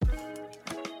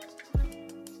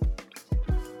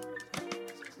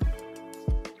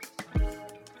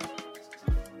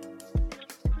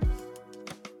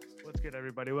good,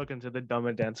 everybody? Welcome to the Dumb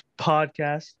and Dance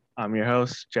podcast. I'm your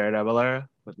host, Jared Avalera.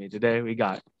 With me today, we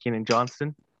got Keenan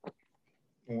Johnston.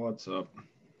 What's up?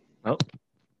 Oh,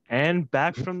 and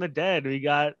back from the dead, we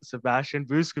got Sebastian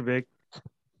Vuskovic.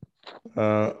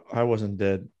 I wasn't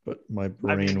dead, but my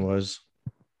brain was.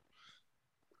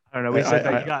 I don't know. We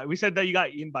said that you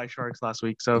got eaten by sharks last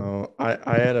week. So I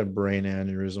had a brain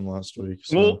aneurysm last week.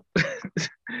 So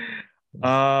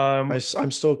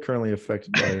I'm still currently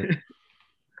affected by it.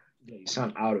 Yeah, you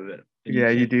sound out of it. Yeah,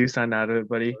 you do sound out of it,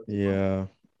 buddy. Yeah.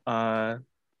 I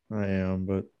am,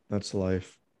 but that's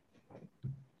life.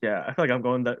 Yeah, I feel like I'm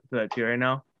going through that too right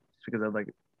now, just because I have like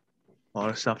a lot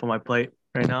of stuff on my plate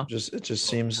right now. It just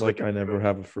seems like I never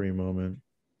have a free moment.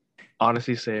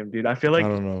 Honestly, same, dude. I feel like I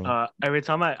don't know. Every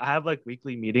time I have like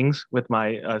weekly meetings with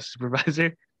my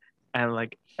supervisor, and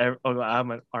like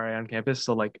I'm an RA on campus,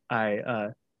 so like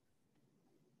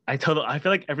I tell them, I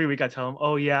feel like every week I tell them,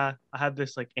 oh yeah, I have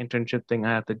this like internship thing I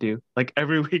have to do. Like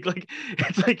every week, like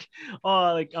it's like,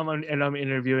 oh, like I'm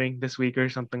interviewing this week or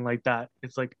something like that.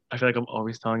 It's like I feel like I'm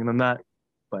always telling them that,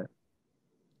 but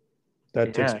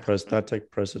that takes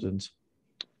precedence.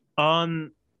 Yeah.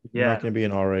 You're not gonna be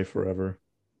an RA forever.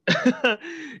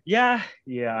 yeah,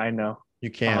 I know. You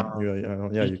can't. You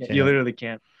can't. You literally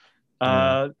can't.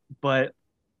 But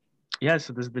yeah,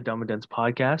 so this is the Dumb and Dense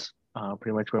podcast.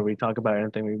 Pretty much where we talk about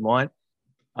anything we want.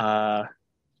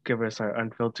 Give us our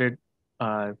unfiltered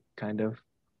thoughts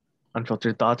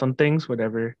on things,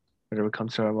 whatever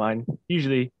comes to our mind.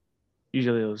 Usually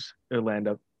it'll land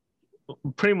up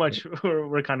pretty much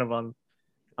we're kind of on.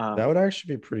 That would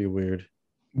actually be pretty weird.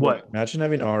 What? Imagine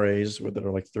having RAs that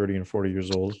are like 30 and 40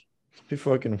 years old. It'd be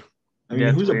fucking. I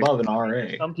mean, who's above an RA?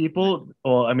 Some people.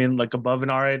 Well, I mean, like above an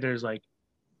RA, there's like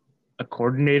a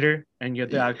coordinator, and you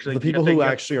have to actually the people who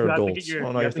actually are adults. You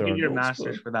have to get your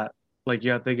master's for that. Like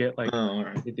you have to get like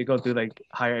you go through like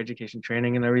higher education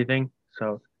training and everything.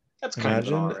 So that's kind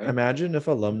of imagine if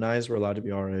alumni were allowed to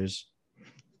be RAs.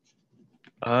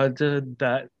 I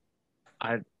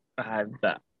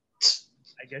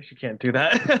guess you can't do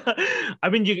that. I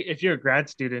mean, if you're a grad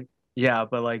student, yeah,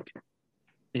 but like,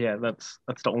 yeah, that's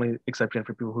the only exception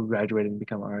for people who graduated and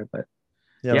become RA. But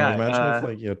yeah, imagine if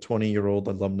like 20-year-old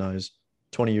alumni,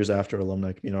 20 years after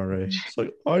alumni can be an RA. It's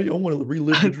like I want to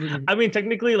relive the dream. I mean,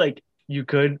 technically, like you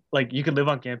could live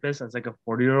on campus as like a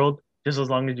 40-year-old just as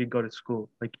long as you go to school.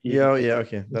 Like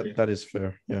okay, that is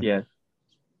fair. Yeah.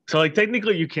 So like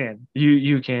technically you can,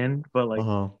 but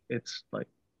like it's like.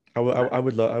 I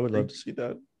would love to see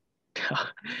that.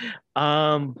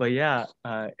 But yeah,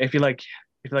 if you like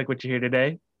what you hear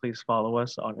today, please follow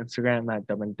us on Instagram at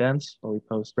Dumb and Dense, where we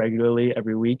post regularly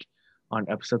every week on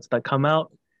episodes that come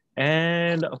out,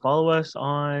 and follow us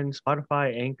on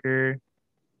Spotify, Anchor,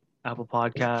 Apple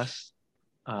Podcasts,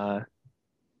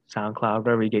 SoundCloud,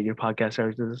 wherever you get your podcast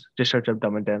services. Just search up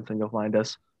Dumb and Dense and you'll find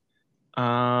us.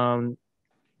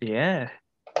 Yeah.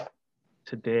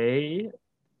 Today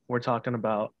we're talking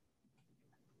about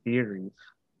theories,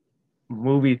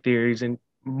 movie theories, and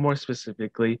more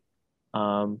specifically.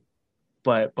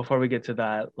 But before we get to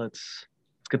that, let's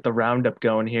get the roundup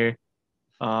going here.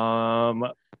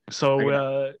 So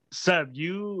Seb,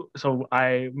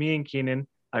 me and Keenan,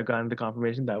 I've gotten the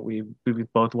confirmation that we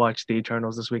both watched The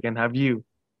Eternals this weekend. Have you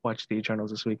watched The Eternals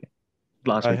this weekend?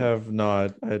 I have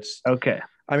not. It's okay.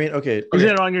 I mean, okay. Is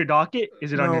it on your docket? On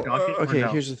your docket? Okay,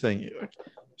 here's the thing.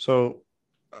 So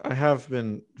I have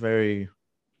been very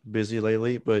busy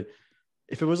lately, but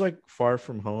if it was like far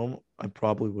from home, I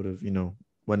probably would have,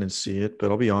 went and see it. But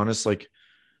I'll be honest, like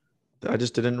I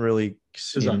just didn't really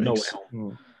see it. No Way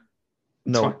Home.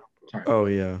 No. Oh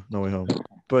yeah, No Way Home.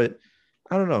 But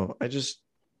I don't know.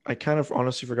 I kind of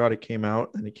honestly forgot it came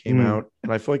out, and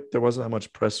and I feel like there wasn't that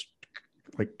much press,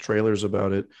 like trailers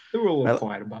about it. They were a little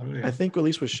quiet about it. Yeah. I think at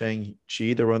least with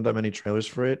Shang-Chi, there weren't that many trailers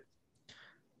for it.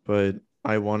 But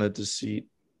I wanted to see.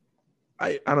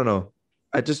 I don't know.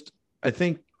 I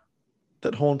think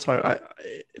that whole entire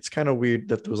it's kind of weird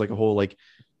that there was like a whole like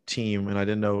team, and I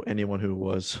didn't know anyone who it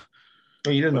was.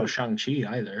 Well, you didn't know Shang-Chi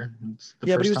either.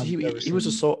 But he was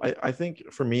a solo. I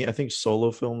think for me, I think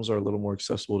solo films are a little more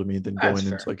accessible to me than going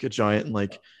into like a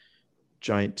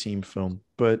giant team film.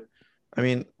 But I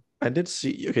mean, I did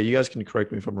see. Okay, you guys can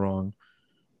correct me if I'm wrong,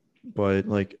 but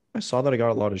like I saw that I got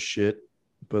a lot of shit.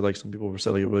 But like some people were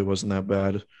saying, like, it really wasn't that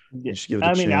bad. Yeah.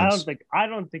 I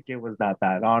don't think it was that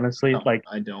bad, honestly. No, like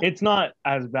I don't. It's not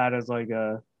as bad as like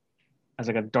a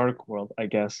Dark World, I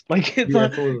guess. Like it's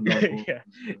not. Yeah.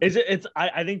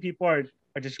 I think people are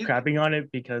just crapping on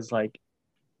it because like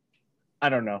I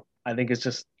don't know. I think it's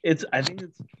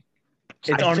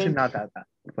honestly not that bad.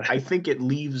 I think it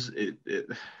leaves it.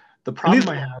 The problem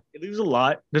I have, it leaves a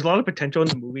lot. There's a lot of potential in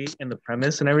the movie and the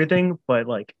premise and everything, but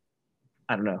like,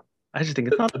 I don't know. I just think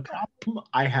it's not the problem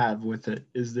I have with it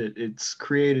is that it's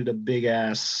created a big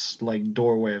ass like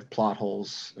doorway of plot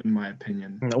holes, in my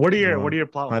opinion. What are your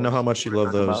plot holes? I know how much you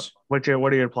love those. What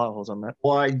are your plot holes on that?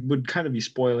 Well, I would kind of be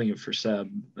spoiling it for Seb.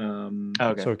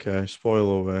 Okay. It's okay. Spoil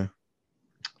away.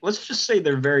 Let's just say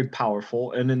they're very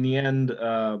powerful, and in the end,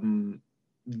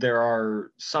 there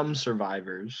are some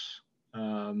survivors,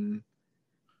 and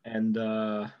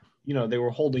they were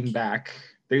holding back.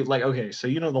 They like, okay, so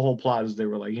the whole plot is they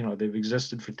were like, they've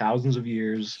existed for thousands of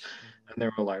years, and they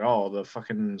were like, oh, the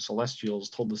fucking Celestials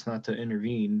told us not to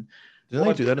intervene. Didn't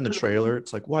they do that in the trailer?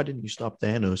 It's like, why didn't you stop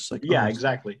Thanos? Like, yeah,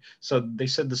 exactly. So they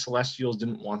said the Celestials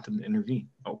didn't want them to intervene.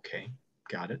 Okay,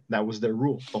 got it. That was their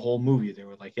rule. The whole movie, they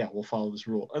were like, yeah, we'll follow this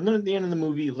rule. And then at the end of the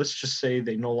movie, let's just say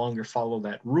they no longer follow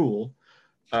that rule.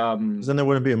 Because then there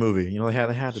wouldn't be a movie. They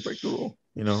had to break the rule.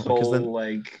 So because then,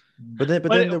 like. It's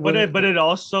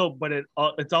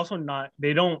also not.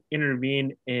 They don't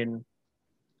intervene in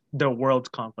the world's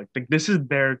conflict. Like this is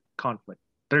their conflict.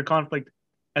 Their conflict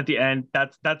at the end.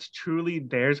 That's truly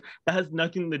theirs. That has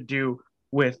nothing to do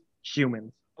with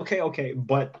humans. Okay,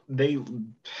 but they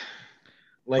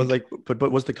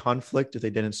but was the conflict if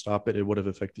they didn't stop it? It would have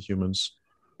affected humans.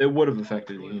 It would have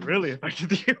affected the humans. Really affected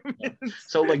the humans.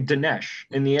 So like Dinesh,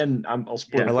 in the end, I'll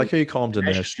spoil. Yeah, I like how you call him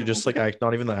Dinesh. You just like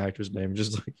not even the actor's name,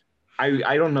 just like.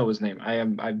 I don't know his name.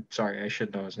 I'm sorry. I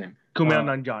should know his name. Kumail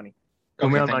Nanjiani.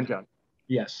 Kumail Nanjiani.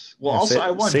 Yes. Well, also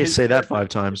I want say that 5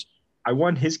 times. I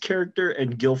want his character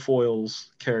and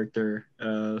Guilfoyle's character,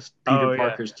 Peter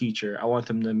Parker's teacher. I want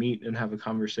them to meet and have a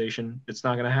conversation. It's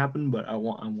not gonna happen, but I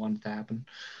want it to happen.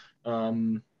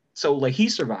 So like he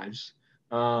survives,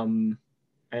 and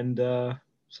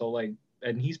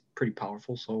he's pretty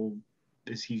powerful. So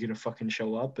is he gonna fucking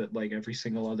show up at like every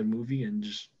single other movie and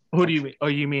just? Who do you mean? Oh,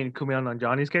 you mean Kumail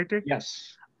Nanjiani's character?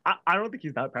 Yes. I don't think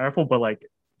he's that powerful, but like.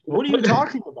 What are you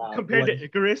talking about? Compared to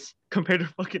Icarus, compared to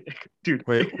fucking dude.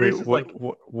 Wait,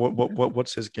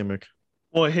 what's his gimmick?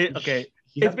 Well,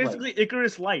 it's basically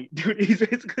Icarus Light, dude. He's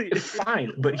basically it's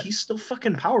fine, but he's still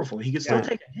fucking powerful. He can still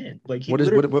take a hit. Like what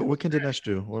can Dinesh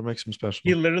do? What makes him special?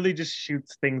 He literally just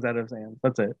shoots things out of his hands.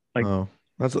 That's it. Like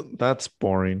that's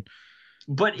boring.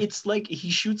 But it's like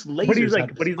he shoots lasers. He's kind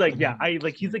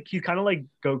of like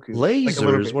Goku.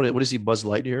 Lasers. Like what is he? Buzz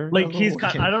Lightyear? Like he's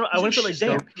kind. I don't know. I went to like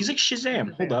Shazam. He's like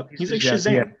Shazam. Hold up. He's like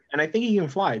Shazam, yeah. And I think he can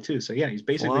fly too. So yeah, he's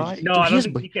basically. No, I don't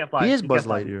think he can't fly. He is Buzz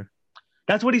Lightyear.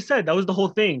 That's what he said. That was the whole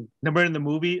thing. Remember in the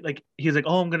movie, like he's like,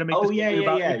 "Oh, I'm gonna make this movie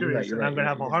about Icarus, and I'm gonna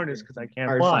have a harness because I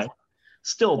can't fly."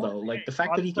 Still though, like the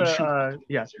fact that he can shoot.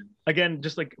 Again,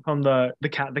 just like from the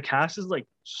cast is like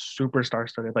super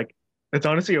star-studded. Like it's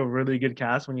honestly a really good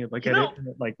cast when you look at it,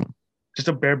 like just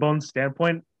a bare bones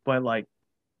standpoint. But like,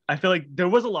 I feel like there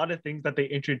was a lot of things that they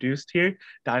introduced here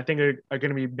that I think are going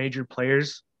to be major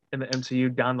players in the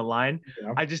MCU down the line.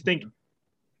 Yeah. I just think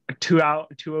a 2 hour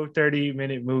 30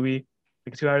 minute movie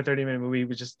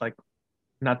was just like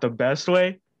not the best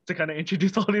way to kind of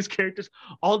introduce all these characters,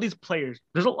 all these players.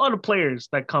 There's a lot of players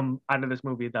that come out of this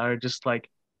movie that are just like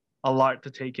a lot to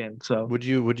take in. So would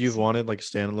you have wanted like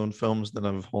standalone films than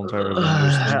a whole entire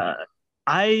Avengers?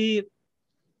 I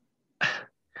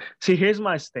see. Here's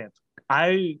my stance.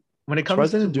 When it comes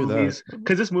to movies,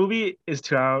 because this movie is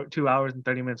 2 hours and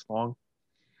 30 minutes long.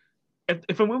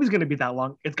 If a movie's gonna be that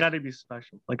long, it's got to be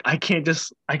special. Like you can't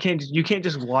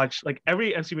just watch, like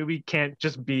every MC movie can't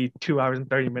just be 2 hours and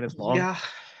 30 minutes long.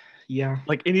 Yeah.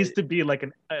 Like it needs to be like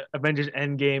an Avengers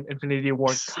Endgame, Infinity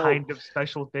War kind of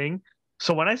special thing.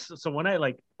 So when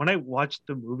I watched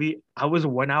the movie, I was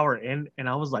 1 hour in and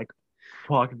I was like,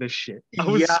 fuck this shit. I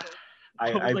was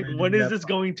like, when is this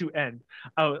going to end?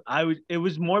 It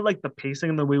was more like the pacing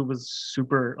in the movie was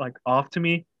super off to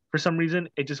me for some reason.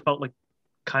 It just felt like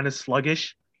kind of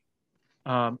sluggish.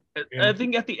 I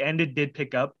think at the end it did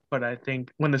pick up, but I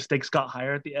think when the stakes got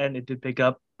higher at the end, it did pick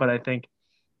up. But I think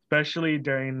especially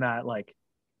during that,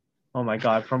 oh my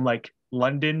God, from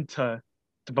London to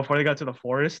before they got to the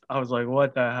forest, I was like,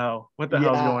 what the hell? What the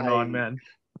hell's going on, man?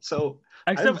 So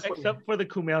except for the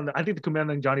Kumail, I think the Kumail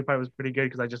Nanjiani part was pretty good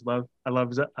because I just love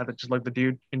the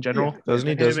dude in general. Yeah. Isn't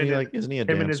he a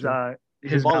dancer?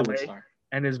 His valet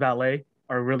and his valet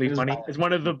are really funny. It's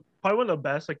probably one of the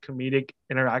best comedic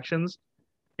interactions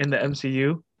in the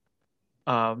MCU.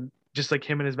 Just like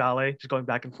him and his valet just going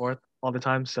back and forth all the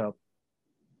time. So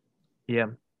yeah,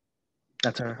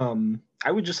 that's her. I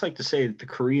would just like to say that the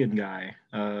Korean guy,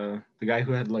 the guy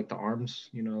who had the arms,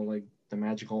 the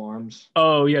magical arms.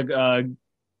 Oh yeah, I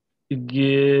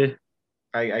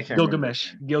can't.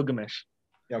 Gilgamesh.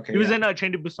 Okay, he was in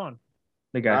Train to Busan.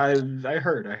 The guy. I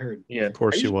heard. Yeah, of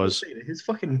course he was.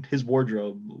 His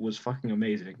wardrobe was fucking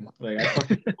amazing. Like I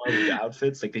fucking love the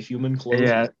outfits, like the human clothes he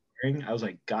was wearing. I was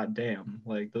like, God damn,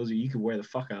 like those you could wear the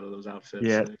fuck out of those outfits.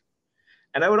 Yeah. Like,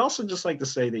 and I would also just like to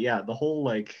say that the whole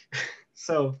like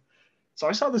so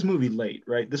I saw this movie late,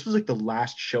 right? This was like the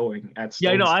last showing at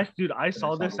Stone. Yeah, I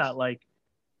saw this at like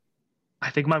I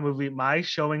think my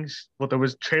showings, well, there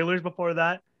was trailers before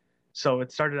that. So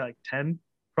it started at like 10,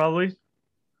 probably.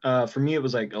 For me, it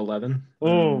was like 11.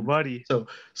 Oh, buddy. So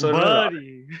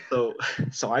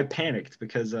I panicked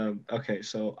because, okay,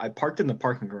 so I parked in the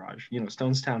parking garage. You know,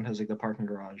 Stonestown has like the parking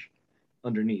garage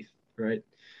underneath, right?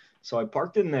 So I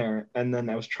parked in there, and then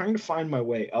I was trying to find my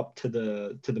way up to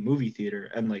the movie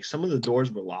theater, and like some of the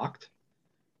doors were locked.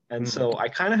 And so I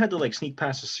kind of had to like sneak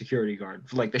past a security guard.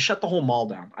 Like they shut the whole mall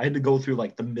down. I had to go through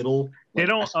like the middle. They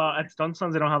don't at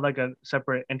Stonestown. They don't have like a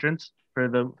separate entrance for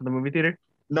the movie theater.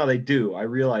 No, they do. I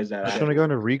realized that. I should have gone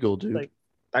to Regal, dude. Like,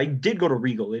 I did go to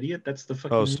Regal, idiot. That's the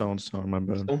fucking. Oh, Stonestown, my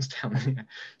bad. Stonestown. Yeah.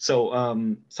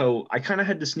 So I kind of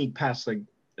had to sneak past like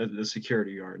the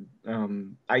security guard.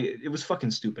 It was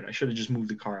fucking stupid. I should have just moved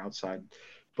the car outside.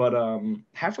 But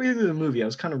halfway through the movie, I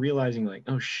was kind of realizing like,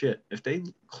 oh shit, if they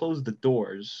close the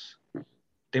doors,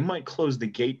 they might close the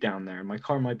gate down there. My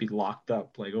car might be locked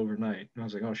up like overnight. And I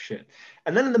was like, oh shit.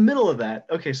 And then in the middle of that,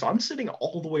 okay, so I'm sitting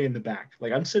all the way in the back.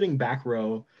 Like I'm sitting back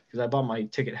row because I bought my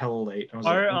ticket hella late. I was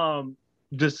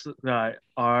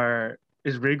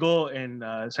is Regal in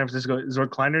San Francisco, is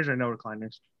recliners or no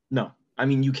recliners? No. I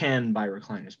mean, you can buy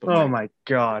recliners, but oh my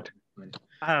god.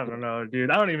 I don't know, dude.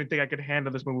 I don't even think I could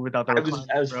handle this movie without the recliners.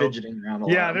 I was fidgeting around a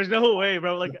lot. Yeah, there's no way,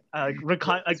 bro. Like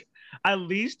at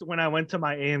least when I went to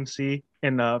my AMC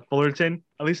in Fullerton,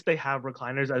 at least they have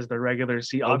recliners as their regular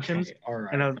seat options. All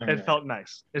right. And it felt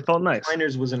nice. It felt nice.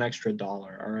 Recliners was an extra $1.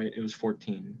 All right. It was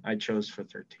 14. I chose for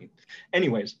 13.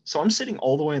 Anyways, so I'm sitting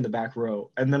all the way in the back row,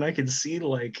 and then I can see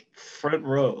like front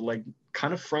row, like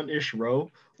kind of front-ish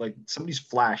row, like somebody's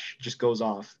flash just goes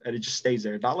off and it just stays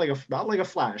there. Not like a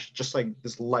flash, just like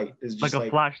this light is just like a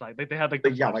flashlight. Like they had like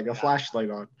like a flashlight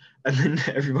on. And then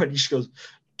everybody just goes,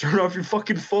 turn off your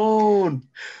fucking phone.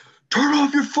 Turn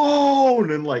off your phone.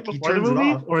 And like he turns it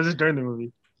off. Or is it during the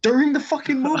movie? During the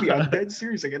fucking movie. I'm dead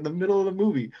serious. Like in the middle of the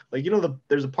movie. Like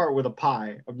there's a part with a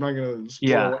pie. I'm not gonna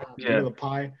spoil the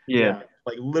pie. Yeah.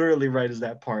 Like literally right as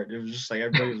that part. It was just like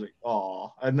everybody was like,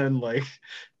 oh. And then like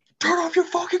turn off your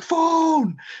fucking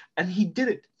phone. And he did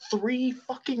it 3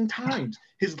 fucking times.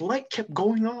 His light kept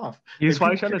going off. He was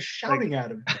probably trying to shouting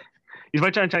at him. He's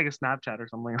probably trying to check a Snapchat or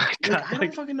something like that. I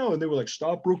don't fucking know. And they were like,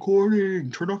 stop recording.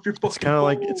 Turn off your fucking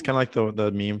phone. It's kind of like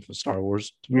the meme for Star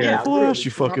Wars. Yeah. Flash,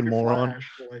 you fucking moron.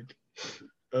 Like,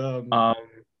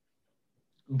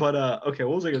 But okay,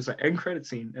 what was I gonna say? End credit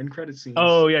scene.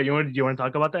 Oh yeah, you want to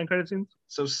talk about the end credit scenes?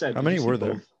 So Seb, how many were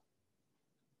there?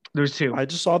 There's 2. I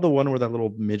just saw the one where that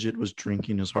little midget was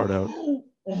drinking his heart out.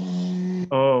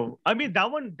 Oh, I mean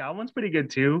that one's pretty good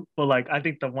too. But like, I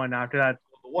think the one after that.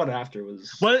 The one after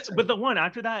was. But the one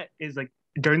after that is like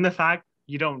during the fact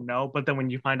you don't know, but then when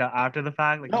you find out after the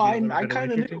fact, like no, I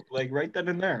kind of knew, like right then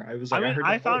and there. I was like,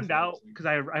 I found out because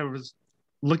I was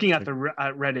looking at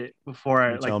at Reddit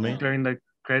before during the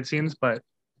credit scenes, but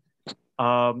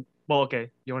well, okay,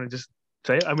 you want to just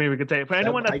say it? I mean, we could say it for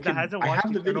anyone that hasn't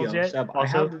watched the video yet. I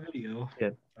have the video. Yeah,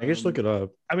 I guess look it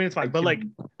up. I mean, it's fine, but like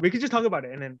we could just talk about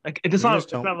it, and then like it's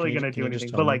not really gonna do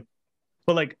anything.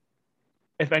 But like,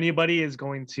 if anybody is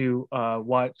going to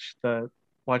watch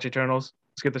Eternals,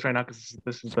 let's get this right now because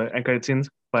this is the end credit scenes.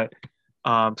 But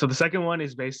so the second one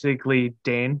is basically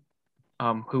Dane,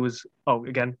 who is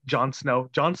again Jon Snow.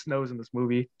 Jon Snow's in this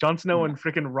movie. Jon Snow and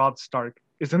freaking Robb Stark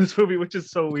is in this movie, which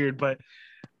is so weird. But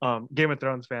Game of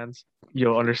Thrones fans,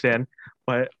 you'll understand.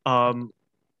 But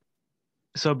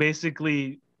so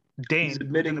basically Dane,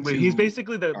 he's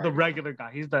basically the regular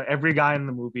guy. He's the every guy in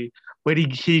the movie, but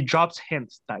he drops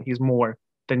hints that he's more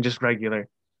than just regular.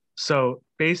 So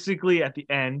basically at the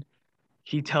end,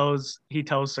 he tells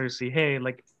Cersei, hey,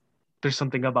 like there's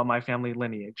something about my family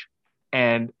lineage,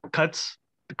 and the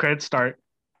credits start,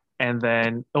 and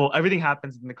then everything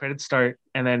happens and the credits start,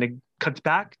 and then it cuts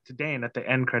back to Dane at the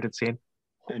end credit scene.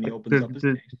 And he opens up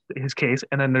his case,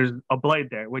 and then there's a blade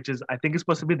there, which is I think it's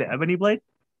supposed to be the ebony blade.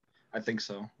 I think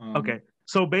so. Okay,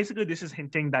 so basically this is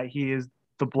hinting that he is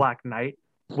the Black Knight,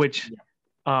 which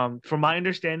from my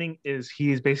understanding is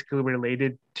he is basically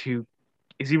related to.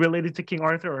 Is he related to King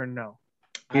Arthur or no?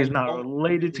 He's not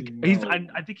related to.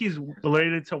 I think he's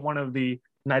related to one of the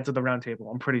Knights of the Round Table.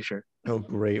 I'm pretty sure. Oh,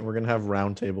 great! We're gonna have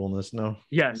Round Table in this now.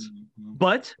 Yes,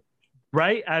 but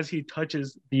right as he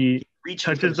touches the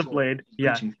blade,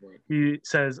 he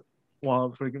says,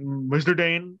 "Well, Mr.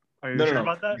 Dane, Are you sure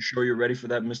about that? You sure you're ready for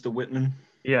that, Mr. Whitman?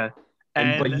 Yeah.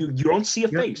 But you don't see a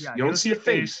face. Yeah, you don't see a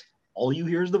face. All you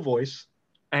hear is the voice.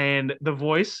 And the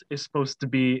voice is supposed to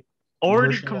be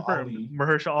already Mahershala confirmed. Ali.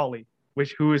 Mahershala Ali,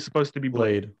 who is supposed to be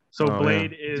Blade. So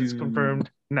Blade is confirmed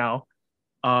now.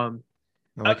 And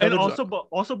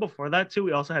also before that too,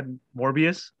 we also had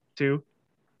Morbius too,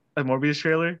 a Morbius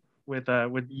trailer with I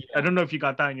don't know if you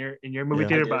got that in your movie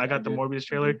theater, but I got the Morbius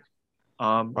trailer.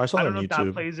 I saw I don't know if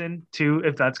that plays in too,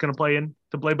 if that's gonna play in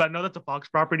to Blade, but I know that's a Fox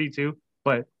property too,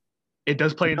 but it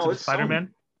does play into the Spider-Man.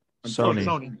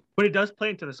 Sony. But it does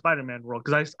play into the Spider-Man world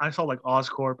because I saw like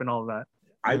Oscorp and all of that.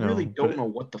 I really don't know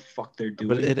what the fuck they're doing.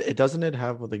 But it doesn't it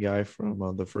have the guy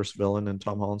from the first villain in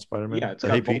Tom Holland Spider-Man? Yeah, it's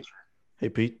got Pete. Hey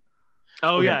Pete.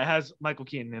 Oh okay. Yeah, it has Michael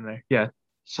Keaton in there. Yeah.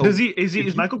 So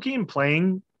is Michael Keaton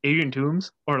playing Adrian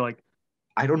Toomes or like?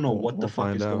 I don't know what the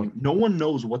fuck is going. No one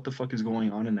knows what the fuck is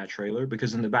going on in that trailer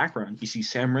because in the background you see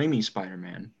Sam Raimi's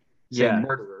Spider-Man saying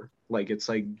murderer. Like it's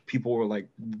like people were like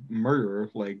murderer.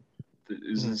 Like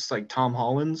is this like Tom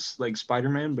Holland's like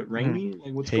Spider-Man but Raimi?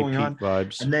 Like what's going on?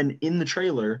 Vibes. And then in the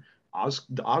trailer,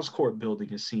 the Oscorp building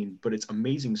is seen, but it's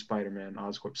Amazing Spider-Man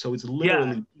Oscorp. So it's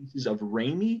literally pieces of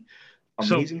Raimi,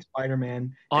 Amazing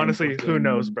Spider-Man. Honestly, who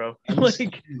knows, bro?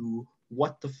 Like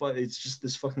what the fuck? It's just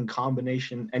this fucking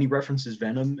combination. And he references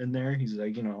Venom in there. He's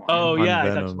like, oh yeah,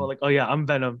 he talks about like, oh yeah, I'm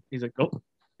Venom. He's like, oh.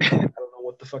 I don't know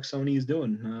what the fuck Sony is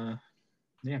doing.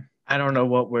 Yeah. I don't know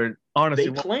what we're honestly.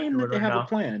 They claim that they have a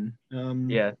plan.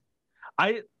 Yeah.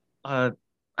 I don't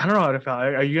know how to feel.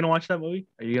 Are you gonna watch that movie?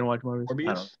 Are you gonna watch movies?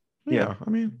 Yeah, I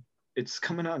mean, it's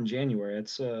coming out in January.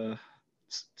 It's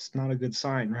not a good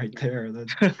sign right there.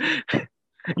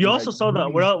 You also saw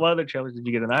that. What other trailers did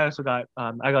you get? And I also got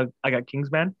I got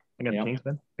Kingsman. I got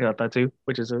Kingsman. I got that too,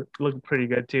 which is looking pretty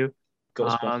good too.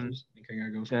 Ghostbusters. I think I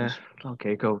got Ghostbusters. Yeah.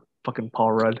 Okay, go fucking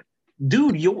Paul Rudd.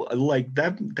 Dude, you like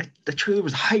that the trailer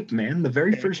was hype, man. The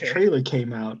very first trailer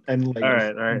came out and like all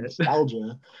right.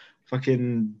 Nostalgia.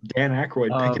 Fucking Dan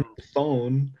Aykroyd picking up the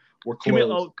phone. Can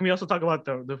we also talk about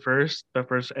the first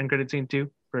end credit scene too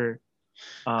for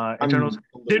Eternals?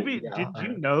 Did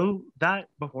you know that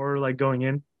before like going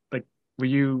in? Like were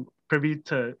you privy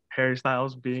to Harry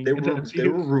Styles being there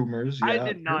were rumors. Yeah. I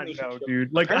did not know,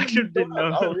 dude. Like I didn't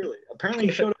know. Oh, really? Apparently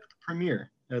he showed up at the premiere.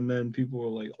 And then people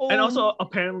were like, oh. And also,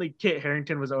 apparently, Kit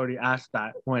Harington was already asked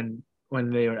that when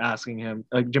they were asking him.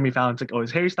 Like Jimmy Fallon's like, "Oh,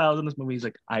 is Harry Styles in this movie?" He's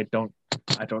like, "I don't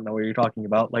know what you're talking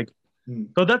about." Like,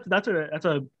 so that's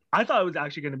a. I thought it was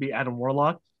actually going to be Adam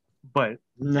Warlock, but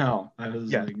no, I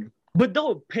was like, but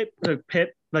no, Pip,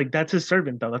 like that's his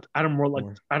servant though. That's Adam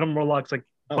Warlock. Adam Warlock's like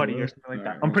buddy or something like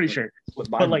that. I'm pretty sure.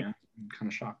 But like, I'm kind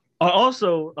of shocked.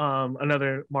 Also,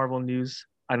 another Marvel news.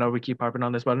 I know we keep harping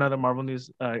on this, but another Marvel news.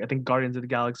 I think Guardians of the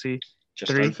Galaxy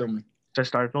just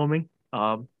started filming.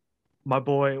 My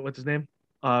boy, what's his name?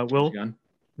 Will.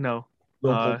 No.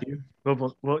 Will,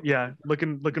 yeah,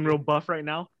 looking real buff right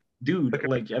now. Dude,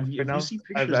 like have you seen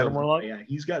pictures of him? Yeah,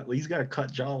 he's got a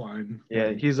cut jawline.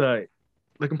 Yeah, he's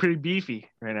looking pretty beefy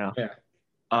right now.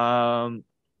 Yeah.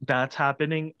 That's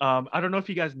happening. I don't know if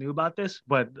you guys knew about this,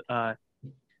 but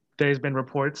there's been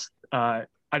reports. I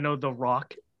know The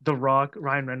Rock,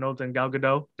 Ryan Reynolds, and Gal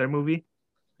Gadot, their movie.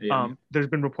 Yeah. There's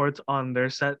been reports on their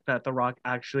set that The Rock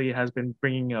actually has been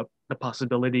bringing up the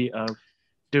possibility of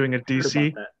doing a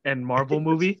DC and Marvel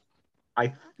movie.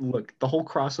 The whole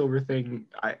crossover thing.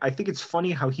 I think it's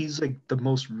funny how he's like the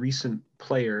most recent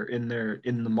player in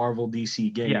the Marvel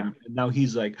DC game, and now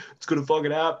he's like, it's gonna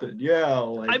fucking happen. Yeah.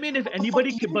 Like, I mean, if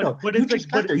anybody could, but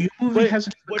it's like, your movie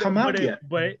hasn't come out yet.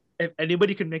 But if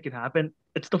anybody could make it happen,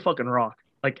 it's the fucking Rock.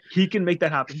 Like he can make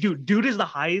that happen. Dude is the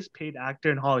highest paid actor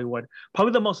in Hollywood.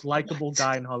 Probably the most likable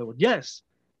guy in Hollywood. Yes,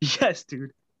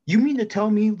 dude. You mean to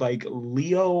tell me like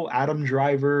Leo, Adam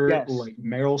Driver, like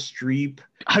Meryl Streep?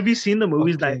 Have you seen the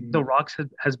movies that The Rock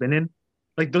has been in?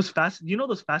 Like those Fast. You know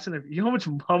those Fast and you know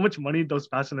how much money those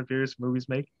Fast and the Furious movies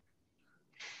make?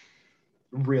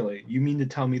 Really? You mean to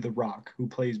tell me The Rock, who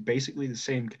plays basically the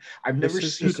same? I've never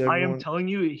seen. I am telling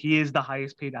you, he is the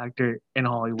highest paid actor in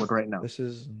Hollywood right now. This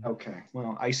is okay.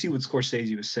 Well, I see what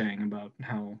Scorsese was saying about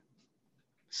how.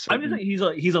 I'm just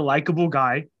saying he's a likable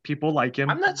guy. People like him.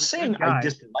 I'm not saying I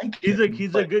dislike him.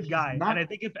 He's a good guy, and I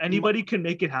think if anybody can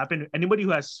make it happen, anybody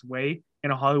who has sway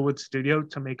in a Hollywood studio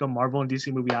to make a Marvel and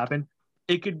DC movie happen,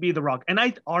 it could be The Rock. And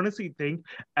I honestly think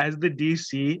as the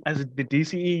DCEU.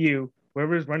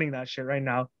 Whoever's running that shit right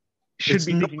now should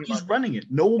be thinking about Nobody's running it.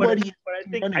 Nobody.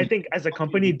 But I think as a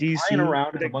company, DC,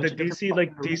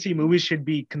 DC movies should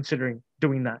be considering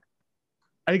doing that.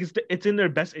 I think it's in their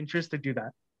best interest to do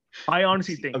that. I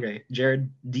honestly think. Okay, Jared,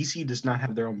 DC does not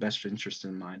have their own best interest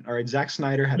in mind. All right, Zack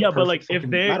Snyder had but like if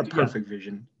they not a perfect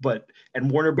vision,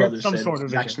 and Warner Brothers some said, sort of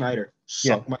Zack vision. Snyder,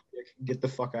 suck my dick, get the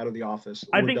fuck out of the office.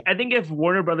 I think if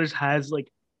Warner Brothers has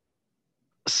like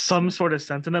some sort of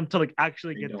sense in them to like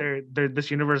actually get their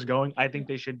this universe going, I think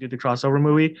they should do the crossover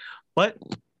movie. But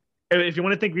if you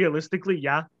want to think realistically,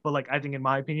 yeah. But like I think in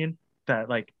my opinion that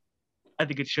like I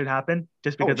think it should happen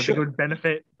just because I think it would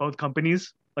benefit both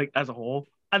companies like as a whole.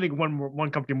 I think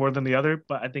one company more than the other,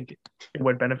 but I think it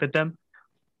would benefit them.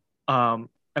 I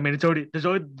mean, there's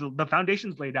already the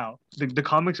foundation's laid out. The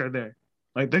comics are there,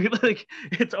 like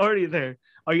it's already there.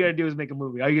 All you gotta do is make a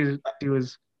movie. All you gotta do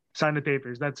is sign the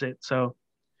papers. That's it. So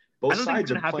both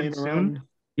sides are playing around.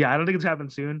 Yeah, I don't think it's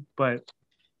happened soon, but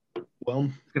well,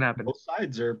 it's gonna happen. Both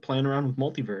sides are playing around with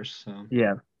multiverse. So.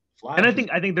 Yeah, and I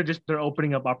think they're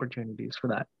opening up opportunities for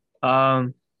that.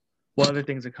 What other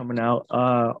things are coming out?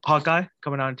 Hawkeye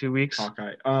coming out in 2 weeks.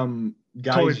 Hawkeye. Guys,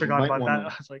 totally forgot about that.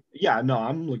 I was like, yeah, no,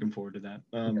 I'm looking forward to that.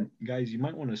 Okay. Guys, you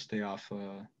might want to stay off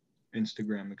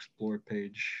Instagram Explore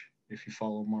page if you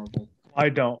follow Marvel. I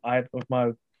don't.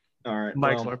 My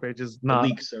Explore page is not. The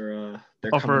leaks are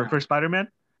they're for Spider-Man.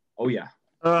 Oh yeah.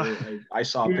 I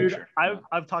saw a picture.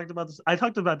 I've talked about this. I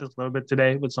talked about this a little bit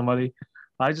today with somebody.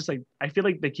 I feel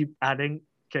like they keep adding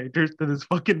characters to this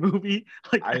fucking movie.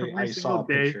 Like I saw a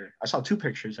picture. I saw 2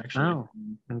 pictures actually. Oh,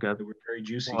 okay. They were very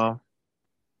juicy. Wow.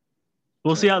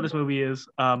 We'll see how this movie is.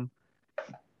 They're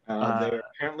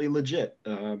apparently legit.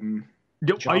 Are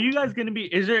you guys gonna be?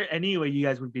 Is there any way you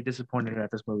guys would be disappointed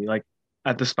at this movie, like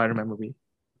at the Spider-Man movie?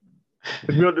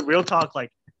 real talk.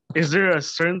 Like, is there a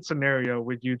certain scenario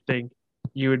where you think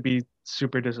you would be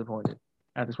super disappointed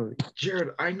at this movie?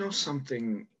 Jared, I know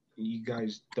something you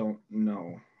guys don't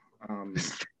know. I'm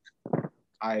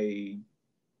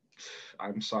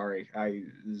sorry.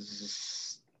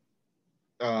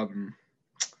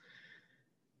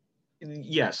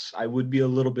 Yes, I would be a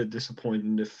little bit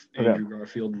disappointed if Andrew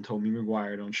Garfield and Tobey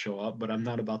Maguire don't show up, but I'm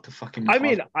not about to fucking. I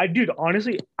mean,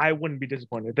 honestly, I wouldn't be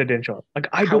disappointed if they didn't show up. Like,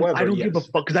 I don't give a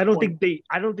fuck because I don't think they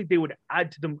would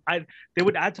add to them. They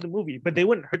would add to the movie, but they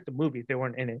wouldn't hurt the movie if they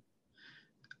weren't in it.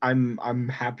 I'm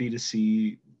happy to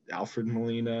see Alfred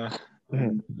Molina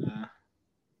and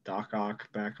Doc Ock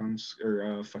back on,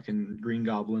 or fucking Green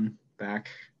Goblin back.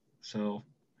 So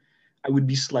I would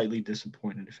be slightly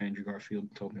disappointed if Andrew Garfield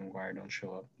and Tobey Maguire don't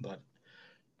show up, but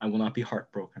I will not be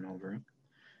heartbroken over it.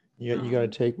 You got to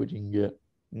take what you can get.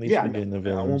 At least I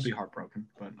won't be heartbroken,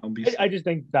 but I'll be. I just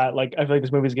think that I feel like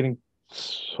this movie is getting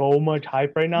so much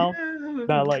hype right now.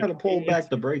 That kind of pull back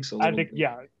the brakes a little bit.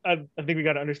 I think we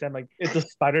got to understand it's a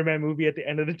Spider-Man movie at the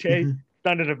end of the day. It's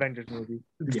not an Avengers movie.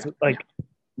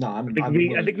 No, I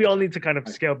think we all need to kind of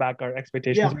scale back our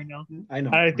expectations right now. I know.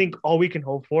 And I think all we can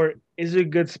hope for is a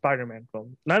good Spider-Man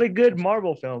film, not a good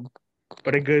Marvel film,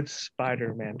 but a good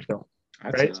Spider-Man film.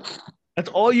 That's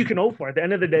all you can hope for. At the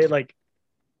end of the day,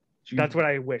 that's what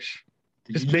I wish.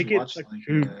 Just make it.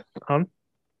 Did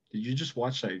you just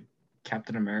watch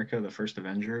Captain America: The First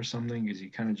Avenger or something? Because you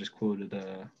kind of just quoted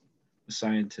the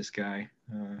scientist guy.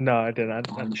 No, I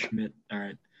didn't. Schmidt. All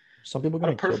right. Some people got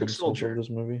a perfect soldier in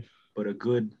this movie, but a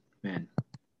good man.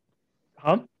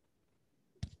 What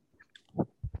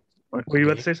were you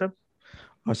about to say, Seb?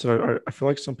 I said I feel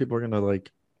like some people are gonna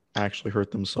actually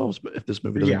hurt themselves, but if this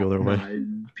movie doesn't go their way,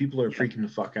 people are freaking the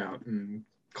fuck out. And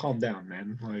calm down,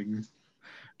 man.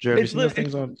 Jared, have you seen those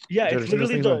things on? It's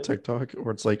literally on TikTok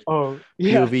where it's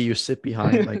POV you sit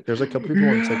behind. There's a couple people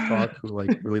on TikTok who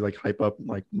really hype up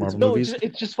Marvel movies.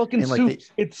 It's just fucking soups.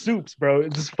 It's soups, bro.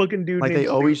 It's just fucking dude. They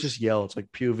always just yell. It's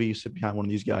POV you sit behind one of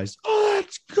these guys. Oh,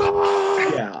 let's go.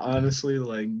 Yeah, honestly,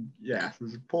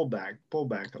 pull back a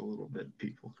little bit,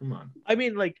 people. Come on. I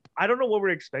mean, I don't know what we're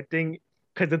expecting.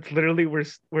 Because it's literally we're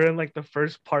in the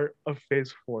first part of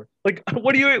phase 4.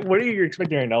 What are you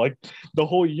expecting right now? The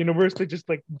whole universe to just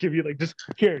give you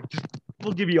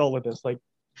we'll give you all of this. What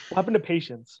happened to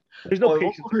patience? There's no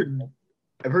patience.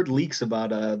 I've heard leaks about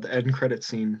the end credit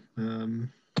scene. All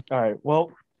right,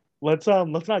 well, let's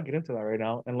not get into that right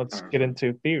now, and let's get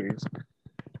into theories.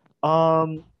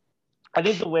 I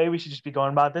think the way we should just be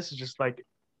going about this is just I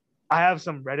have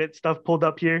some Reddit stuff pulled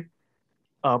up here,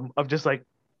 of just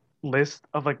list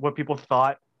of what people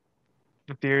thought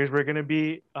the theories were going to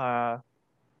be for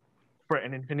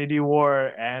an Infinity War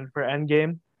and for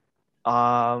Endgame,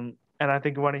 and I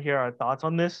think we want to hear our thoughts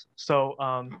on this. So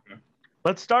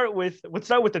let's start with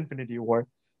Infinity War.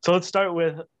 So let's start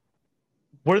with,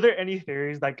 were there any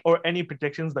theories or any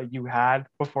predictions that you had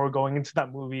before going into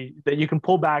that movie that you can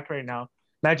pull back right now?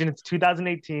 Imagine it's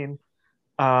 2018,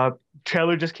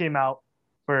 trailer just came out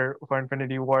for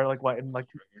Infinity War,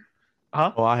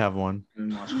 Huh? Oh, I have one. I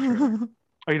didn't watch the trailer.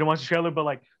 Oh, you don't watch the trailer, but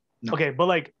like, No. okay, but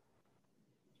like,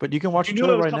 But you can watch you the knew it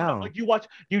trailer was right coming up. now. Like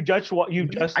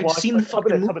you just I've watched. seen like, the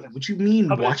fucking movie. Covenant. What you mean?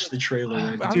 Covenant. Watch the trailer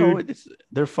right I now. don't know.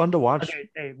 They're fun to watch. Okay,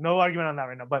 hey, no argument on that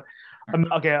right now. But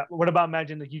okay, what about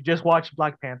imagine like you just watched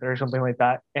Black Panther or something like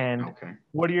that, and Okay.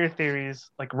 what are your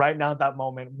theories like right now at that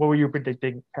moment? What were you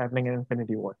predicting happening in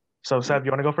Infinity War? So, Seb,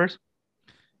 you want to go first?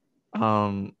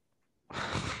 Um,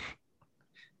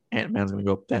 Ant-Man's gonna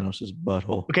go up Thanos'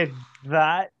 butthole. Okay,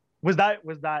 that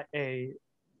a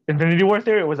Infinity War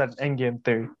theory or was that an Endgame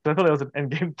theory? I thought it was an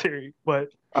Endgame theory, but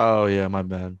Oh yeah, my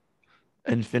bad.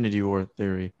 Infinity War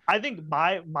theory. I think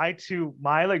my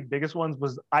like biggest ones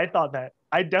was I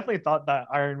definitely thought that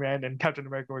Iron Man and Captain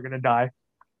America were gonna die.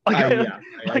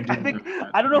 Like, I think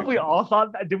I don't know if we all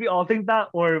thought that. Did we all think that,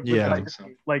 or Yeah, I think so.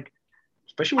 Like,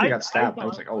 especially when he got stabbed, I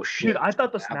was like, oh shit. Dude, I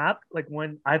thought the snap, like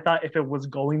when I thought if it was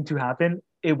going to happen,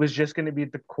 it was just gonna be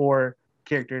the core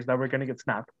characters that were gonna get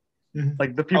snapped. Mhm.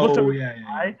 Like the people Oh, who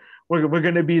die were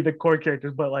gonna be the core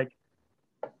characters, but like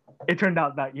it turned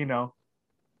out that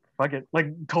fuck it, like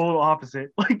total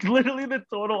opposite, like literally the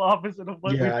total opposite of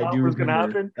what we thought was gonna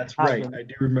happen. That's right. I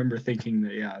do remember thinking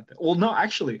that. Yeah. Well, no,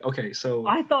 actually, okay. So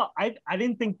I thought I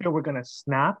didn't think they were gonna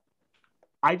snap.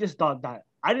 I just thought that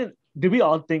I didn't. Did we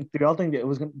all think that it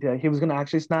was gonna? Yeah, he was gonna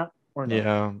actually snap or no?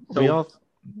 Yeah. So, we all.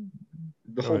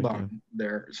 Hold on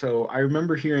there. So I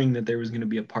remember hearing that there was going to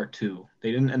be a part 2.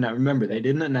 They didn't, and I remember they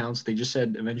didn't announce. They just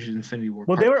said Avengers: Infinity War.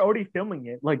 Well, they were already filming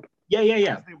it. Like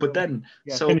yeah. But then,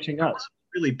 so finishing I up. wasn't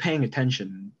really paying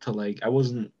attention to I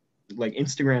wasn't like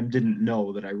Instagram didn't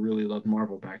know that I really loved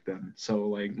Marvel back then. So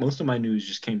like most of my news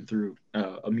just came through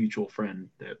a mutual friend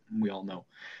that we all know,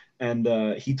 and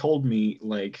he told me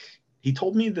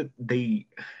that they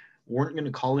weren't going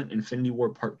to call it Infinity War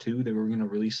Part 2. They were going to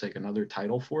release like another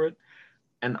title for it.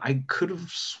 And I could have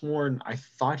sworn I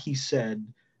thought he said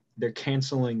they're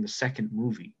canceling the second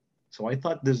movie. So I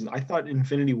thought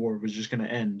Infinity War was just gonna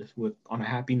end on a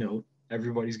happy note.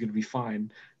 Everybody's gonna be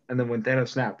fine. And then when Thanos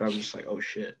snapped, I was just like, oh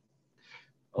shit.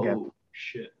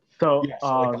 Shit. So,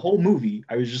 the whole movie,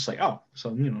 I was just like, oh,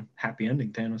 so happy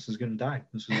ending. Thanos is gonna die.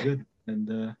 This was good.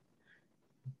 And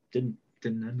didn't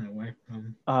end that way.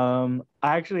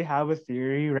 I actually have a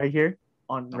theory right here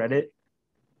on Reddit.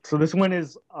 So this one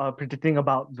is predicting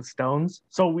about the stones.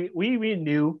 So we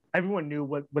knew, everyone knew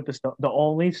what the stone, the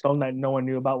only stone that no one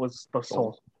knew about was the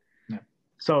soul. Yeah.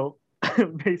 So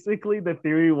basically the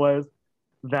theory was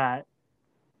that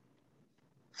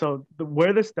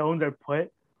where the stones are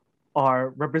put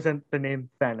represent the name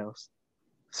Thanos.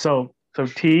 So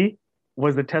T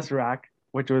was the Tesseract,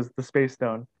 which was the space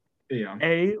stone. Yeah.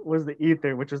 A was the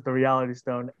ether, which is the reality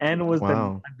stone. N was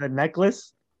the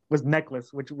necklace,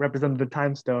 which represented the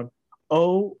time stone.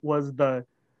 O was the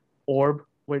orb,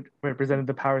 which represented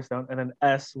the power stone. And then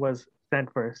S was stand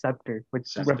for scepter,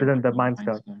 which represented the mind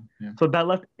stone. Yeah. So that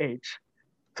left H.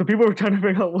 So people were trying to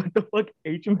figure out what the fuck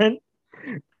H meant.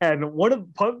 And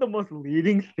part of the most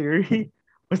leading theory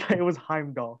was that it was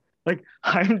Heimdall. Like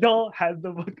Heimdall had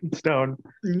the fucking stone.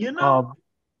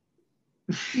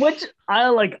 Which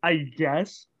I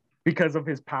guess because of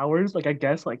his powers,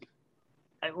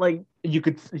 you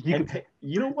could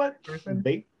you know what?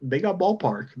 They got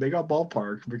ballpark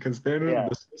because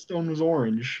the stone was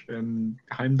orange and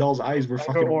Heimdall's eyes were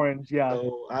fucking orange. Yeah,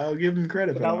 so I'll give him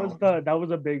credit. That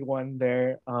was a big one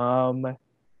there.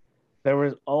 There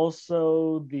was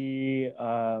also the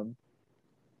I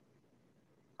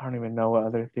don't even know what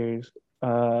other theories.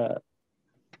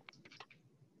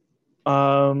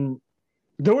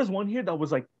 There was one here that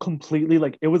was completely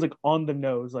it was on the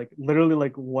nose, literally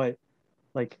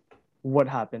what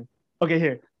happened. Okay,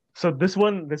 here. So this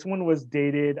one was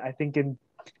dated, I think, in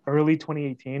early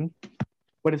 2018.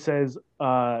 But it says,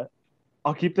 I'll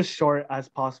keep this short as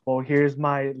possible. Here's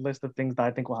my list of things that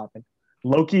I think will happen.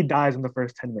 Loki dies in the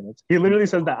first 10 minutes. He literally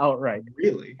says that outright.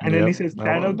 Really? And then he says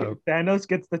Thanos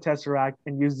gets the Tesseract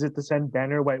and uses it to send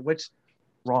Banner away, which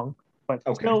wrong. But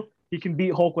still, he can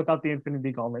beat Hulk without the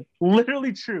Infinity Gauntlet.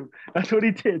 Literally true. That's what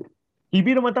he did. He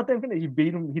beat him without the Infinity. He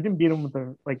didn't beat him with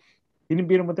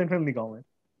the Infinity Gauntlet.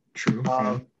 True.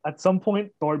 At some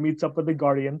point, Thor meets up with the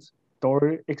Guardians.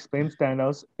 Thor explains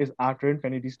Thanos is after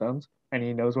Infinity Stones, and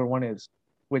he knows where one is,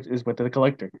 which is with the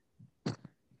Collector.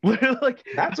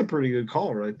 That's a pretty good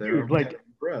call right there. Dude, I'm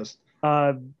impressed.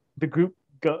 The group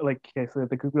so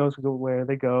the group goes where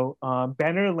they go.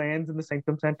 Banner lands in the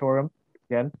Sanctum Sanctorum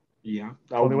again. Yeah.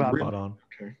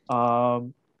 Okay.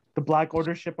 The Black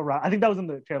Order ship arrives. I think that was in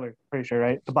the trailer, pretty sure,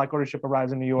 right? The Black Order ship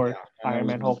arrives in New York. Yeah, Iron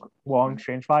Man, Hulk, Wong,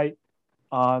 Strange fight.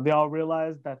 They all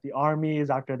realize that the army is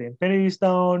after the Infinity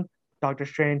Stone. Doctor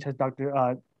Strange has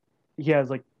he has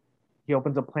he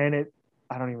opens a planet.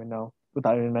 I don't even know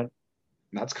without internet.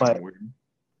 That's kind of weird.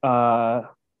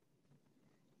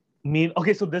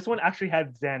 Okay, so this one actually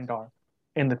had Xandar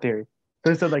in the theory.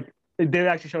 So it said like it did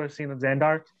actually show a scene of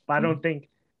Xandar, but I don't think.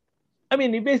 I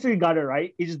mean, he basically got it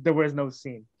right. He just there was no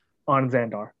scene on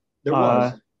Xandar. There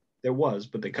was,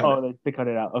 but they cut it. They cut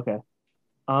it out. Okay.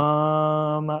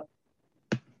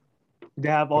 They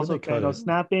have also Thanos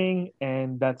snapping,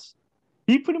 and that's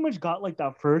he pretty much got like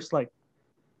that first like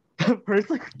first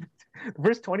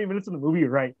 20 minutes of the movie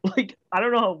right. Like I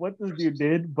don't know what this dude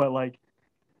did, but like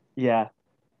yeah,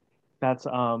 that's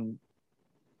what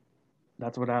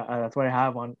I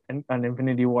have on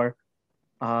Infinity War.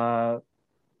 Yeah,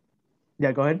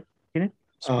 go ahead, Keenan.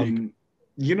 So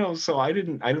I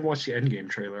didn't watch the Endgame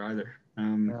trailer either.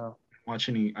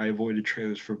 I avoided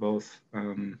trailers for both.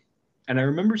 And I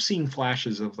remember seeing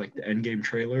flashes of like the Endgame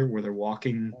trailer where they're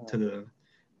walking to the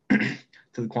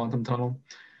to the quantum tunnel,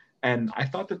 and I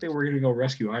thought that they were gonna go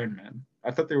rescue Iron Man.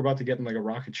 I thought they were about to get in like a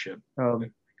rocket ship, go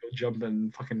jump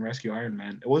and fucking rescue Iron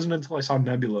Man. It wasn't until I saw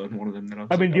Nebula in one of them that I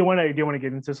was do you want to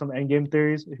get into some Endgame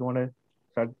theories if you want to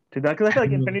start to that? Because I feel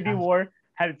like Infinity War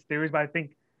had its theories, but I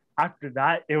think after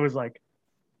that it was like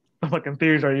the fucking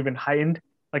theories are even heightened.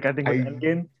 Like I think with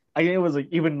Endgame, I think it was like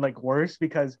even like worse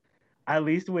because at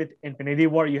least with Infinity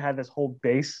War you had this whole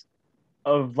base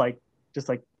of like just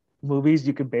like movies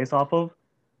you could base off of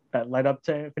that led up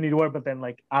to Infinity War, but then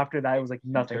like after that it was like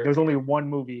nothing. There was only one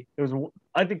movie.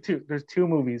 I think two. There's two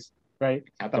movies, right?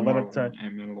 That led up to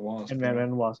Ant-Man and the Wasp. Ant-Man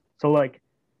and the Wasp. So like,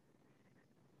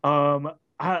 I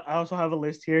also have a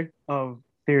list here of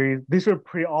theories. These are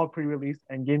all pre-released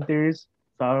Endgame theories.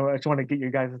 So I just want to get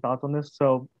your guys' thoughts on this.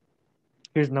 So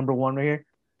here's number one right here.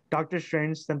 Doctor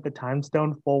Strange sent the Time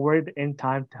Stone forward in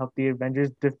time to help the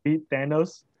Avengers defeat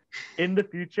Thanos in the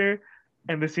future,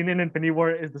 and the scene in Infinity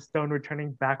War is the stone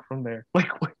returning back from there.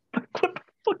 Like, what the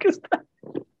fuck is that?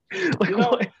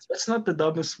 Like, that's not the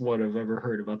dumbest one I've ever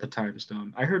heard about the Time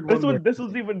Stone. I heard this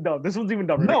was even dumb. This one's even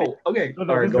dumber. No, right? Okay. All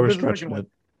right, go stretching it.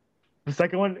 The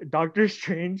second one, Doctor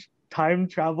Strange time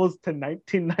travels to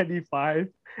 1995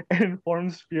 and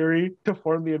informs Fury to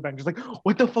form the Avengers. Like,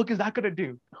 what the fuck is that gonna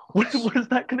do? What is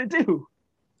that gonna do?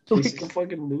 He's gonna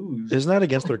fucking lose. Isn't that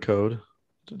against their code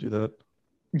to do that?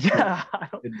 Yeah,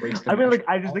 I mean, like,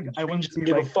 I just think I want to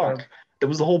give a fuck. That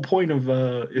was the whole point of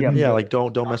like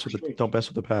don't mess with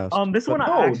the past. This one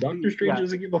Doctor Strange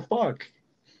doesn't give a fuck.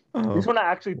 This one I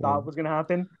actually thought was gonna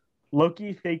happen.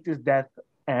 Loki faked his death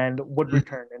and would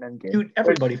return in Endgame. Dude,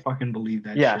 everybody fucking believed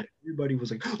that shit. Everybody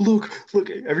was like, look.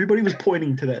 Everybody was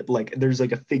pointing to that. Like, there's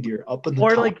like a figure up in the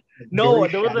top. Like, no,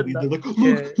 there was they're like,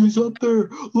 look, he's up there.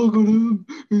 Look at him.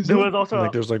 There was also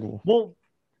like, there's like, well,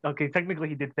 okay, technically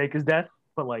he did fake his death,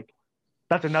 but like,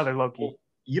 that's another Loki. Well,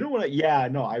 you know what?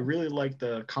 I really like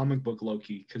the comic book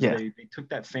Loki because they took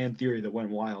that fan theory that went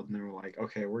wild and they were like,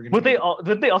 okay, we're gonna. But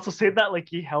did they also say that like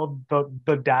he held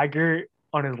the dagger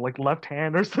on his like left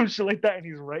hand or some shit like that, and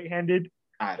he's right-handed?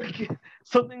 I don't know.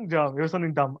 Something dumb. It was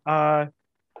something dumb.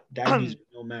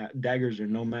 Daggers are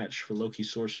no match for Loki's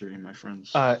sorcery, my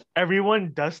friends.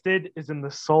 Everyone dusted is in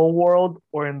the soul world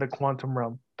or in the quantum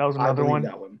realm. That was another one.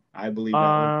 I believe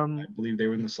that one. I believe they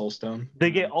were in the Soul Stone.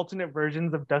 They get alternate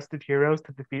versions of dusted heroes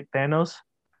to defeat Thanos.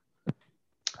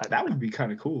 That would be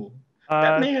kind of cool.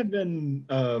 That may have been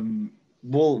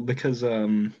because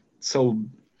so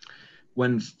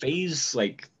when phase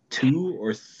like 2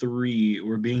 or 3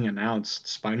 were being announced,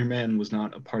 Spider-Man was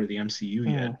not a part of the MCU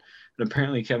yet. And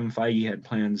apparently Kevin Feige had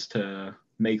plans to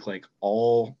make like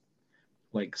all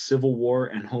like Civil War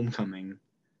and Homecoming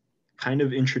kind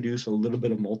of introduce a little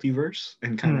bit of multiverse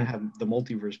and kind of have the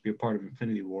multiverse be a part of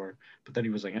Infinity War. But then he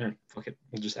was like, fuck it.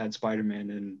 We'll just add Spider-Man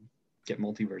and get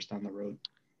multiverse down the road.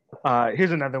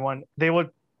 Here's another one. They will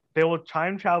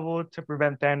time travel to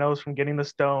prevent Thanos from getting the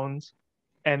stones,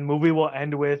 and movie will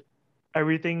end with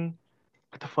everything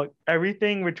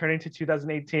returning to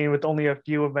 2018 with only a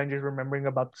few Avengers remembering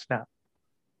about the snap.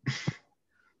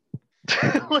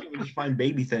 We just find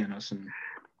baby Thanos and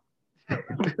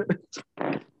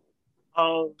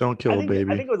don't kill a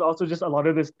baby. I think it was also just a lot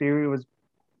of this theory was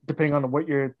depending on what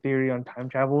your theory on time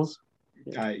travels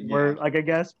were, like, I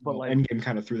guess. But like Endgame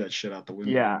kind of threw that shit out the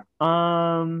window. Yeah.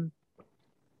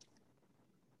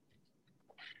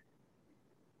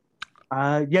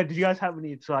 Did you guys have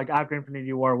any after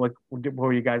Infinity War, what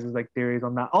were you guys' like theories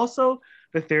on that? Also,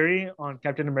 the theory on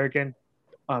Captain America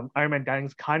and Iron Man dying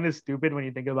is kind of stupid when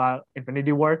you think about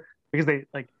Infinity War, because they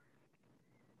like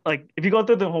if you go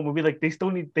through the whole movie, like they still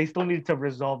need to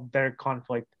resolve their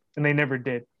conflict, and they never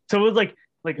did. So it was like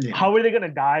how are they gonna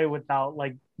die without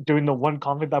like doing the one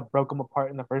conflict that broke them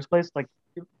apart in the first place? Like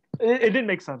it didn't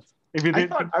make sense. If you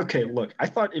did, I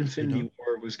thought Infinity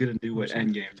War was gonna do what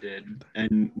Endgame did,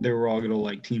 and they were all gonna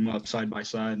like team up side by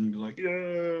side and be like, yeah,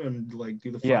 and like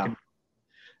do the fucking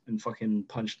and fucking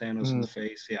punch Thanos in the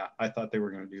face. Yeah, I thought they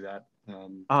were gonna do that.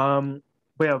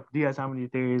 But yeah, do you guys have any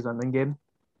theories on Endgame?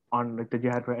 On like that you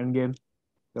had for Endgame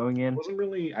going in?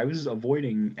 I was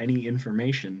avoiding any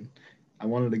information. I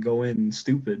wanted to go in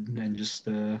stupid and just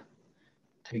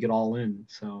take it all in.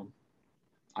 So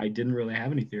I didn't really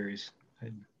have any theories.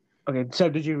 Okay, so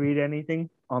did you read anything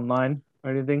online or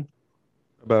anything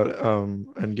about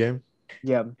Endgame?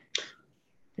 Yeah.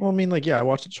 Well, I mean, like, yeah, I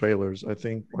watched the trailers. I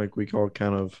think like we all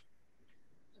kind of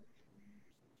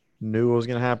knew what was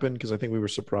going to happen because I think we were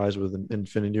surprised with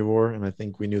Infinity War, and I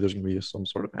think we knew there's going to be some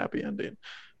sort of happy ending.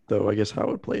 Though I guess how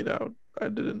it played out, I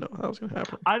didn't know how it was going to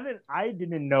happen. I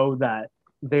didn't know that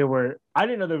they were. I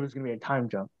didn't know there was going to be a time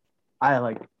jump. I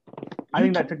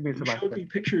think that took me surprise. You showed me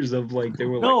pictures of like they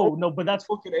were no, but that's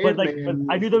fucking. But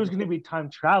I knew there was going to be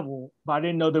time travel, but I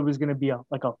didn't know there was going to be a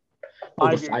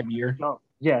 5 year. No,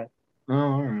 yeah.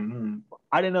 Oh, right.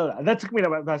 I didn't know that. That took me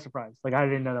by surprise. Like I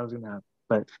didn't know that was going to happen.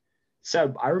 But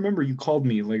Seb, I remember you called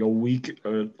me like a week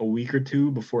or two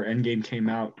before Endgame came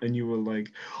out, and you were like,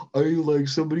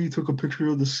 somebody took a picture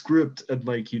of the script, and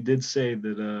like you did say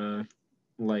that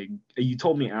like you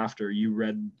told me after you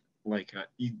read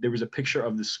there was a picture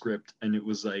of the script, and it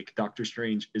was like Doctor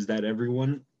Strange. Is that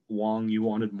everyone? Wong, you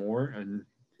wanted more, and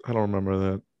I don't remember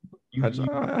that.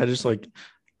 I just like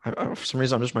for some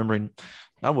reason I'm just remembering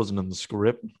that wasn't in the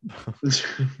script.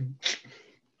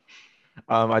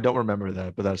 I don't remember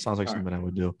that, but that sounds like something I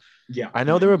would do. Yeah, I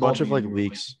know there were a bunch of like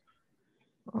leaks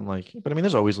on but I mean,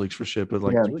 there's always leaks for shit, but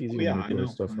like it's really easy to manipulate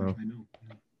stuff now.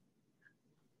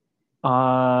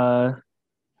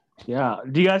 Yeah.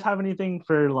 Do you guys have anything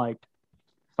for like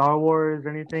Star Wars or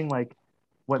anything? Like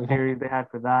what theories they had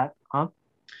for that? Huh?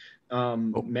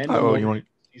 Mandalorian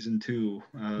season 2.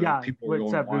 People were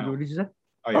going wild. What did you say?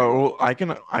 Well, I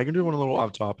can do one a little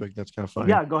off topic. That's kind of funny.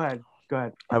 Yeah, go ahead.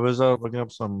 I was looking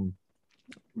up some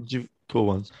cool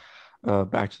ones.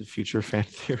 Back to the Future fan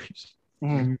theories.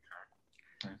 Mm-hmm.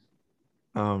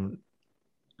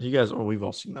 You guys, we've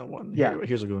all seen that one. Yeah.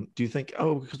 Here's a good one. Do you think?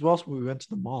 Because we went to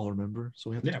the mall, remember?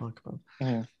 So we have to talk about.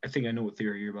 I think I know what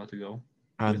theory you're about to go.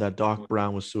 And that Doc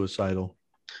Brown was suicidal.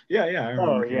 Yeah, I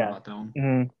remember hearing about that one.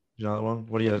 Mm-hmm. You know that one?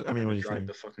 What do you? I mean, what do you think?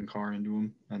 The fucking car into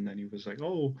him, and then he was like,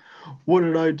 "Oh, what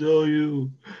did I tell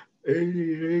you?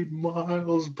 88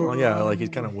 miles per hour." Oh yeah, like he's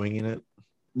kind of winging it.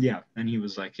 Yeah, and he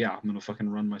was like, "Yeah, I'm gonna fucking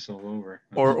run myself over."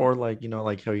 Or like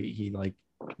like how he like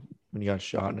when he got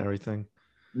shot and everything.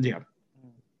 Yeah.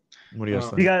 What do you guys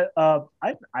think? You got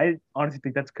I honestly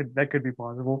think that could be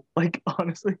possible. Like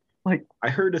honestly, like I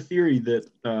heard a theory that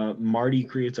Marty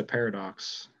creates a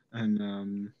paradox,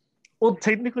 and well,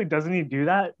 technically, doesn't he do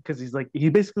that? Because he's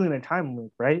basically in a time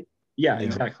loop, right? Yeah,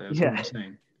 exactly. That's what I'm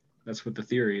saying. That's what the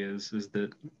theory is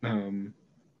that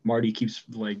Marty keeps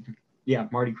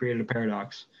Marty created a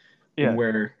paradox. Yeah.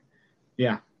 Where,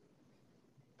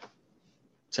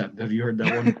 Seb, have you heard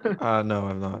that one? No,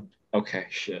 I've not. Okay,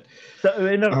 shit. So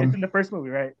it's in the first movie,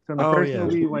 right? So in the first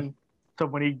movie, when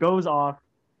he goes off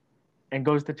and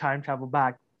goes to time travel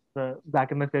back in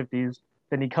the 50s,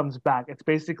 then he comes back. It's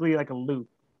basically like a loop,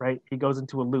 right? He goes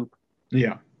into a loop.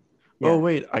 Yeah. Oh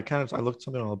wait, I looked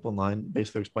something up online,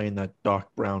 basically explaining that Doc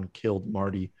Brown killed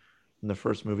Marty in the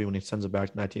first movie when he sends it back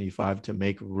to 1985 to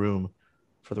make room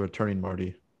for the returning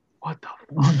Marty. What the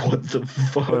fuck? What the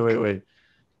fuck? Wait.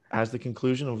 As the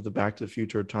conclusion of the Back to the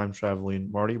Future time traveling,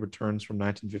 Marty returns from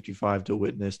 1955 to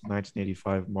witness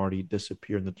 1985 Marty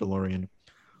disappear in the DeLorean.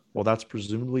 While that's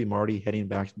presumably Marty heading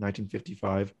back to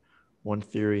 1955, one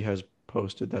theory has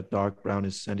posted that Doc Brown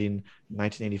is sending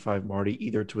 1985 Marty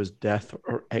either to his death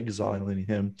or exiling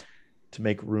him to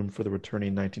make room for the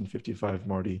returning 1955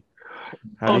 Marty.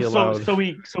 So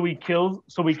he kills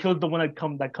the one that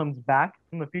comes back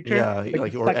from the future. Yeah,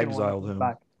 or exiled him.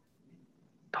 Back.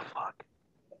 The fuck.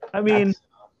 I mean,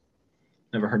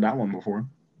 never heard that one before.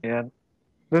 Yeah.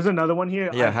 There's another one here.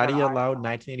 Yeah, had he allowed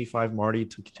 1985 Marty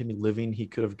to continue living, he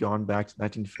could have gone back to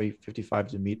 1955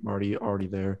 to meet Marty already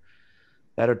there.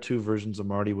 That or two versions of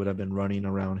Marty would have been running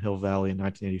around Hill Valley in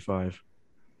 1985.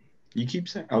 You keep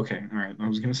saying, okay, all right. I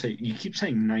was gonna say you keep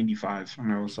saying 95,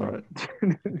 and I was sorry.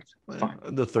 Fine.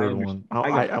 The third one.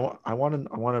 I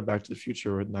wanted Back to the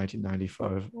Future with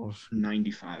 1995.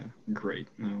 95, great.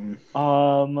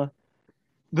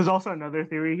 There's also another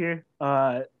theory here.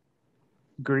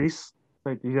 Grease.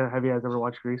 Like, have you guys ever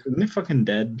watched Grease? Isn't it fucking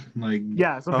dead? Like,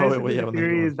 yeah. So basically, the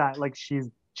theory is that like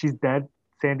she's dead.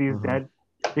 Sandy is dead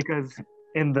because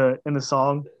in the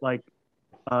song, like,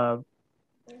 what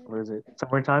is it?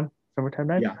 Summertime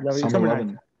night. Yeah,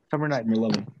 Summer Summer Night.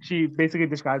 She basically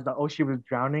describes that she was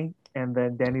drowning, and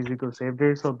then Danny Zuko saved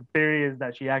her. So the theory is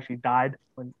that she actually died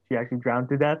when she actually drowned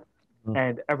to death,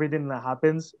 and everything that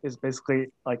happens is basically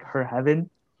like her heaven.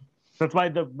 That's why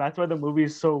the movie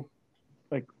is so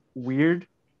like weird.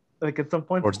 Like at some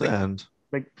point towards the end.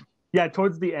 Like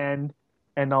towards the end,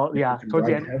 and all towards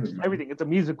the end, heaven, everything. It's a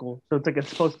musical, so it's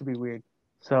supposed to be weird.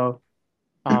 So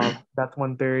that's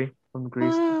one theory from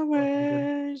Greece.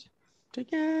 Always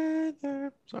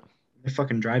together. Sorry. They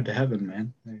fucking drive to heaven,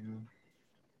 man.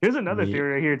 Here's another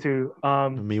theory right here too.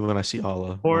 Me when I see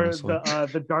Allah. For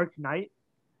the Dark Knight,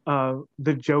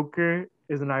 the Joker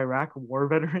is an Iraq war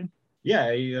veteran. Yeah,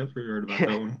 I've heard about that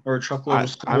one. Or a truckload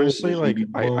of honestly, like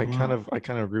I kind of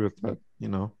agree with that. You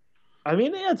know. I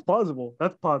mean, yeah, it's plausible.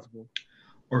 That's plausible.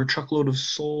 Or a truckload of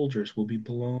soldiers will be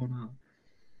blown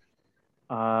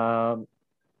up.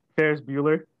 Ferris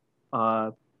Bueller.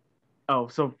 So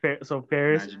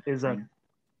Ferris is a,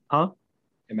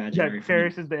 imaginary friend.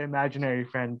 Ferris is the imaginary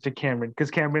friend to Cameron,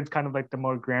 because Cameron's kind of like the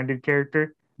more grounded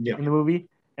character in the movie,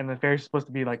 and then Ferris is supposed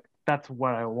to be like, that's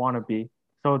what I want to be.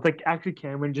 So it's like actually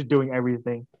Cameron just doing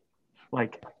everything,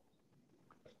 like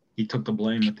he took the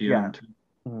blame at the end.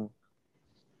 Mm-hmm.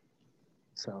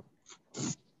 So,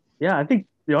 yeah, I think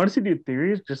honestly the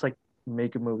theory is just like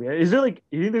make a movie. Is there like,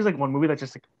 you think there's like one movie that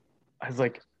just like has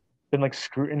like been like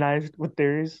scrutinized with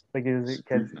theories? Like,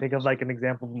 can think of like an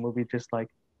example of a movie just like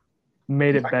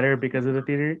made it better because of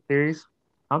the theories?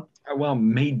 Huh? Well,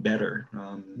 made better.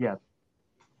 Yeah.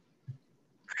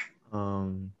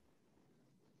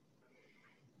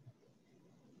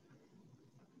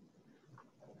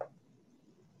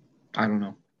 I don't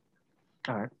know.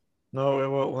 All right.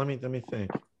 No, well, let me think.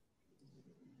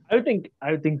 I would think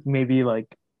maybe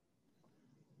like,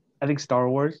 I think Star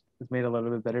Wars is made a little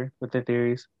bit better with the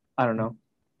theories. I don't know.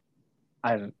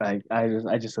 I just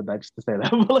said that just to say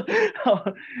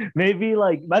that. Maybe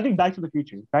like, I think Back to the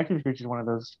Future. Back to the Future is one of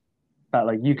those that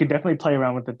like you could definitely play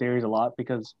around with the theories a lot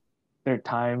because I have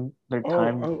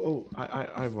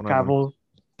one travel.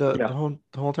 The whole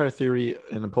entire theory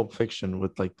in Pulp Fiction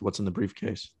with like what's in the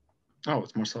briefcase. Oh,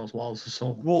 it's Marcellus Wallace's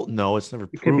soul. Well, no, it's never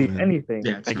proven. It could be anything.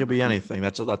 Yeah, it could be anything.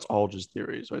 That's all just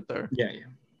theories right there. Yeah.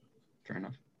 Fair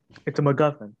enough. It's a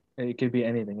MacGuffin. It could be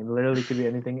anything. It literally could be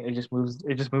anything. It just moves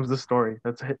the story.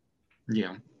 That's it.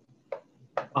 Yeah.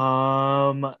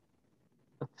 Let's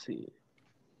see.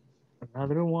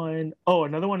 Another one. Oh,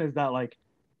 another one is that like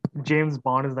James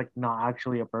Bond is like not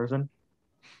actually a person.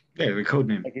 Yeah, the code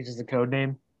name. Like it's just a code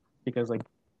name, because like,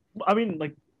 I mean,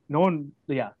 like no one.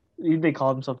 Yeah, they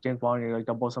call themselves James Bond or like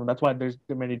 007. That's why there's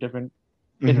many different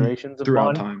iterations of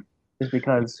throughout Bond. Time. Is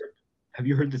because. Have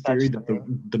you heard the theory that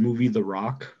the movie The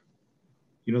Rock?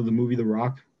 You know the movie The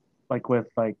Rock? Like with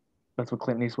like, that's with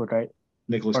Clint Eastwood, right?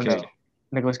 Nicolas Cage. No.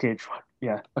 Nicolas Cage.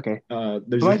 Yeah. Okay.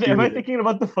 Am I thinking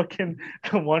about the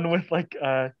one with like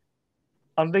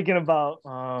I'm thinking about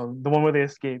the one where they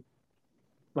escape,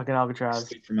 like in Alcatraz.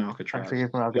 Escape from Alcatraz.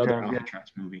 The other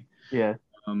Alcatraz movie. Yeah.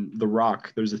 The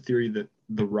Rock. There's a theory that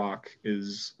The Rock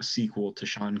is a sequel to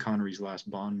Sean Connery's last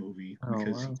Bond movie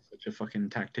because he's such a fucking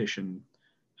tactician.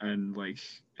 And like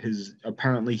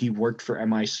apparently he worked for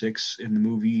MI6 in the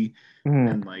movie,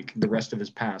 and like the rest of his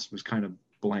past was kind of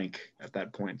blank at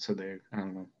that point. So I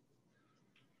don't know.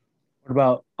 What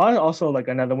about also like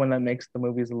another one that makes the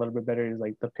movies a little bit better is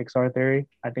like the Pixar theory.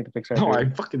 I think the Pixar. I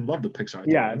fucking love the Pixar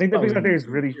theory. Yeah, I think the Pixar theory is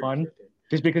really fun,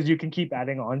 just because you can keep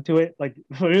adding on to it. Like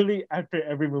literally after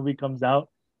every movie comes out,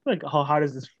 like how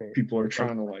does this fit? People are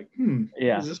trying to like,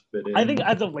 does this fit in? I think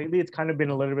as of lately, it's kind of been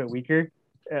a little bit weaker.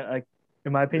 Like,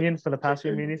 in my opinion, for the past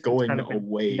few minutes, going kind of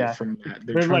away from that.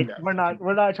 They're like, we're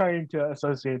not trying to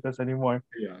associate this anymore.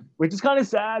 Yeah, which is kind of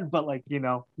sad, but like you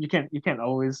can't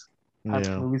always have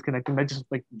movies connecting. That just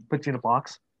like puts you in a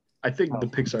box. I think the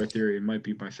Pixar theory might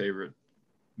be my favorite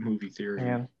movie theory.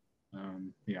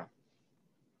 Yeah.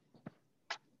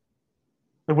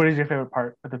 So what is your favorite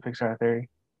part of the Pixar theory?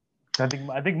 I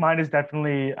think mine is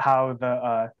definitely how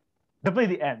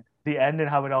definitely the end and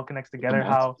how it all connects together.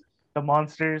 How the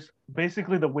monsters,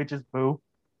 basically the witch is Boo,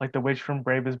 like the witch from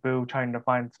Brave is Boo trying to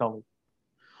find Sully.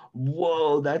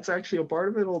 Whoa, that's actually a part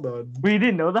of it? Hold on. We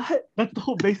didn't know that? That's the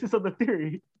whole basis of the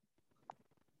theory.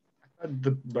 I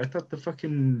thought the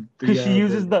fucking... Because she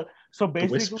uses because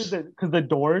the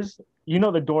doors,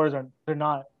 the doors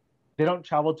they don't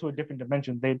travel to a different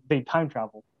dimension. They time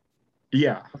travel.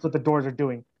 Yeah. That's what the doors are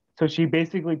doing. So she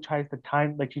basically tries to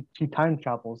time, like she time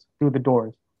travels through the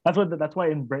doors. That's why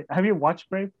in Brave. Have you watched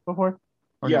Brave before?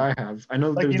 Yeah, I have. I know.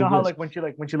 Like how like when she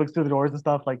looks through the doors and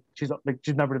stuff, like she's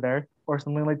never there or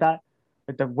something like that.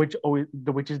 Like the witch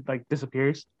is like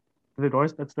disappears through the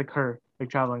doors. That's like her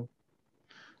like traveling.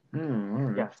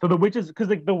 Right. Yeah. So the witch is because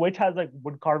like the witch has like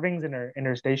wood carvings in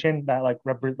her station that like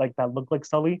like that look like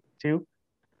Sully too.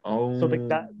 Oh. So like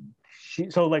that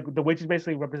so like the witch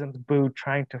basically represents Boo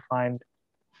trying to find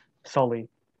Sully.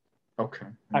 Okay.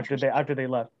 After they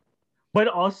left. But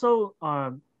also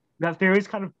that theory is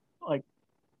kind of like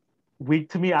weak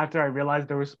to me after I realized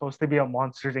there was supposed to be a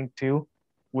Monsters Inc. 2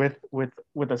 with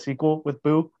a sequel with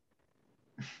Boo.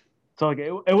 So like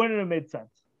it wouldn't have made sense.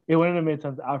 It wouldn't have made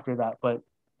sense after that, but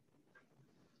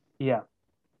yeah.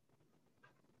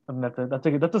 I mean,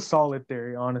 that's a solid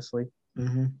theory, honestly.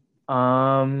 Mm-hmm.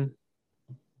 I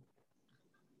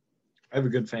have a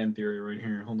good fan theory right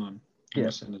here. Hold on. Yeah.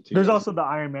 There's also the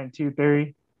Iron Man 2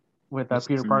 theory with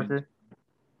Peter Parker.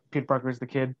 Peter Parker is the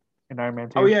kid in Iron Man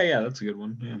 2. Oh yeah, that's a good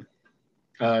one. Yeah.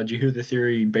 Did you hear the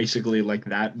theory basically like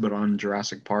that, but on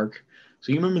Jurassic Park?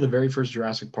 So you remember the very first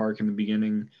Jurassic Park in the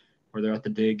beginning, where they're at the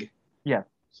dig? Yeah.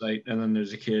 Site, and then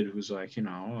there's a kid who's like,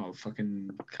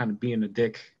 fucking kind of being a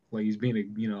dick, like he's being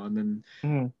and then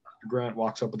Grant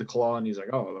walks up with the claw and he's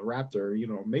like, oh, the raptor,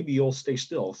 maybe you'll stay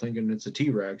still thinking it's a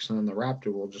T-Rex, and then the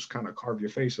raptor will just kind of carve your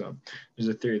face up. There's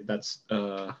a theory that's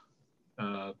fucking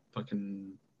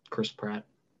Chris Pratt.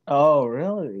 Oh,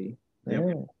 really?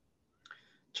 Yeah.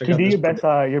 Can you do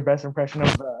your best impression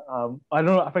of the I don't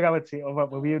know, I forgot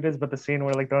what movie it is, but the scene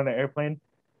where like they're on the airplane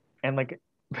and like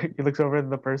he looks over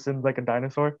and the person's like a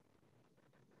dinosaur.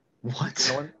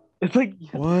 What? It's like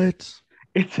what?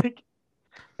 It's like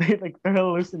they're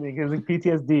hallucinating because like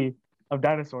PTSD of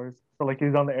dinosaurs. So like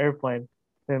he's on the airplane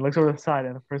and he looks over the side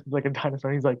and the person's like a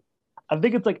dinosaur. He's like, I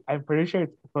think it's like I'm pretty sure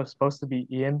it's supposed to be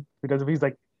Ian who does it. He's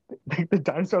like the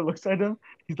dinosaur looks at him.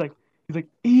 He's like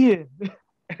Ian.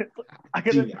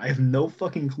 Dude, I have no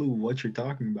fucking clue what you're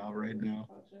talking about right now.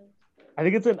 I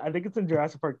think it's in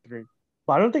Jurassic Park 3.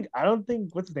 But I don't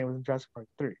think what's his name was in Jurassic Park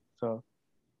 3. So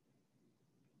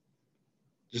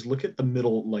just look at the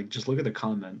middle, just look at the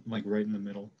comment, right in the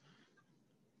middle.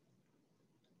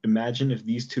 Imagine if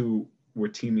these two were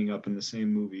teaming up in the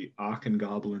same movie, Ock and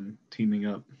Goblin teaming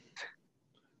up.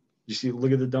 You see,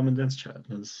 look at the Dumb and Dense chat.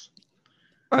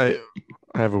 I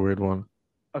have a weird one.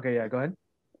 Okay, yeah, go ahead.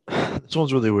 This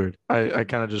one's really weird. I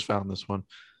kind of just found this one.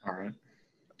 All right.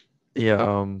 Yeah,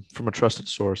 from a trusted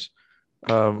source.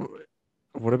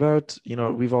 What about,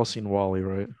 we've all seen WALL-E,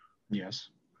 right? Yes.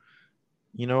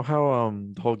 You know how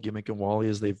the whole gimmick in WALL-E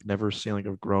is they've never seen like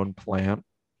a grown plant?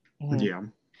 Yeah.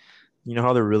 You know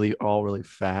how they're all really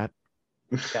fat?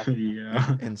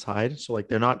 Yeah. Inside. So like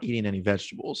they're not eating any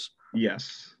vegetables.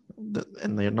 Yes.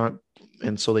 And they're not,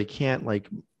 and so they can't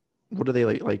what do they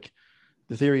like?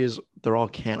 The theory is they're all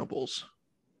cannibals.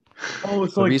 Oh,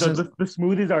 so the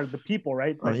smoothies are the people,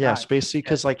 right? Yeah, basically,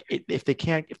 because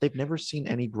if they've never seen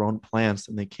any grown plants,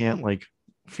 then they can't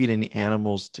feed any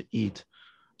animals to eat.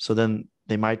 So then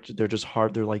they're just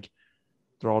hard.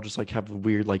 They're all just have a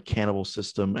weird cannibal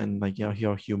system, and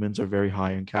how humans are very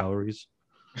high in calories.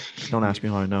 Don't ask me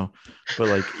how I know,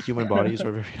 but human bodies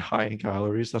are very high in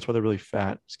calories. That's why they're really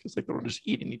fat. It's because they're just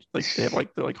eating.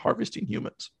 They're harvesting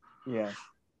humans. Yeah.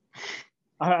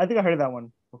 I think I heard that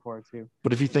one before too.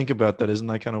 But if you think about that, isn't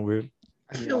that kind of weird?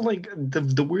 I feel like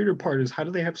the weirder part is how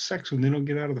do they have sex when they don't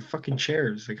get out of the fucking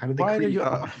chairs? How do they create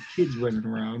kids running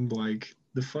around?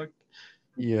 The fuck?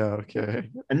 Yeah, okay.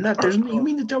 And you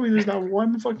mean to tell me there's not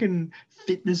one fucking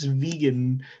fitness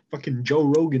vegan fucking Joe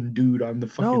Rogan dude on the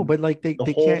fucking no, but they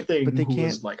can't. But they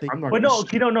can't. I'm not. But no,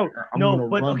 you don't know. No,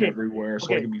 but run okay. Everywhere so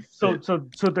okay. I can be fit. So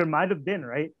there might have been,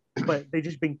 right? But they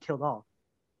just been killed off.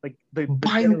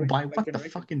 By what, the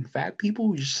fucking fat people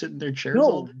who just sit in their chairs?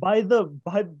 No, by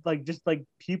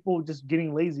people just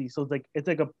getting lazy. So it's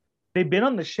they've been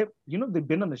on the ship. They've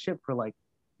been on the ship for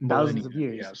thousands of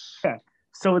years. Yes. Yeah.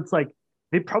 So it's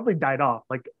they probably died off.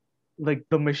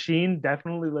 The machine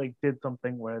definitely did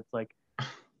something where it's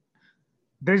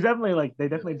there's definitely they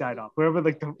definitely died off. Wherever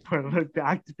the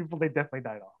active people, they definitely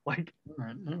died off. All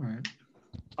right.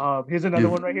 Here's another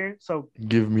one right here. So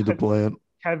give me the plan.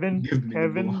 Kevin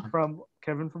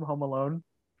from Home Alone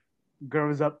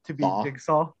grows up to be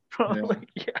Jigsaw. Yeah.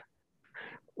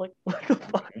 What the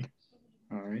fuck?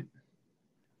 All right.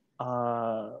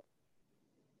 I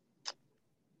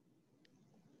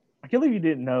can't believe you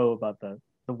didn't know about the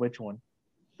witch one.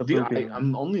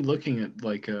 I'm only looking at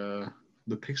the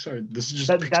Pixar. This is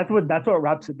just that's what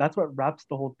wraps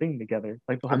the whole thing together.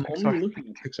 The whole I'm Pixar. only looking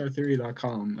at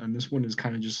PixarTheory.com, and this one is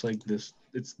kind of just this.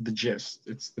 It's the gist.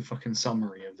 It's the fucking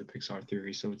summary of the Pixar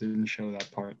theory, so it didn't show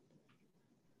that part.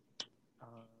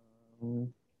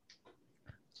 And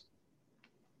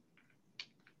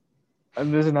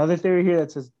there's another theory here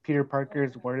that says Peter Parker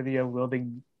is worthy of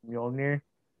wielding Mjolnir,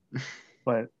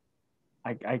 but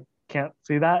I can't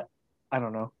see that. I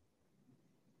don't know.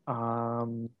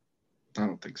 Um, I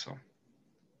don't think so.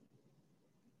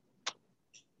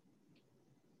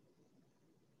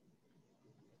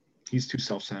 He's too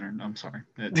self-centered. I'm sorry.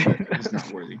 He's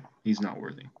not worthy. He's not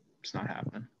worthy. It's not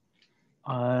happening.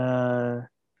 The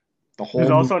whole.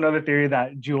 There's also another theory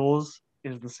that Jules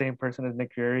is the same person as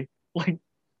Nick Fury. Like,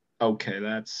 okay,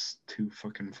 that's too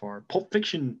fucking far. Pulp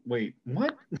Fiction. Wait,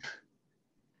 what?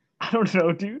 I don't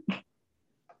know, dude.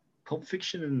 Pulp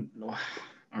Fiction and all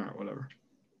right, whatever.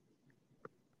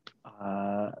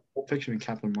 Pulp Fiction and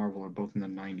Captain Marvel are both in the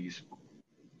 90s.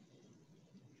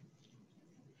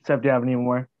 Except, do you have any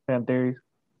more fan theories?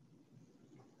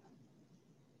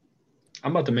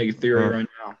 I'm about to make a theory right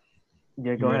now.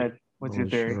 Yeah, go ahead. What's your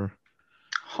theory? Sure.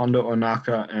 Hondo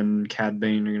Ohnaka and Cad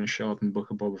Bane are going to show up in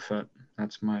Book of Boba Fett.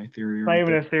 That's my theory. It's not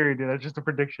even a theory, dude. That's just a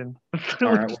prediction. All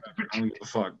right, whatever. I don't give a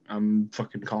fuck. I'm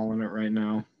fucking calling it right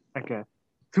now. Okay.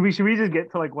 So should we just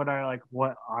get to like what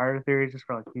our theories just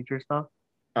for like future stuff?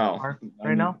 Oh,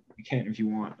 right now? You can if you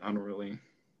want. I don't really.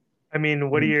 I mean,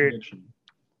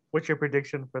 what's your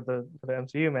prediction for the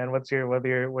MCU, man? What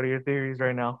are your theories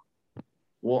right now?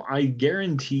 Well, I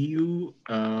guarantee you,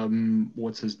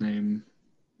 what's his name?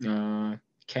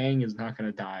 Kang is not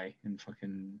gonna die in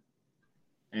fucking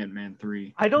Ant-Man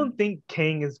 3. I don't think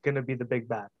Kang is gonna be the big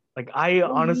bad. Like, I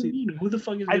honestly, who the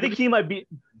fuck is? I think he might be.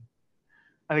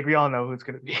 I think we all know who it's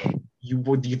gonna be.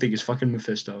 What do you think is fucking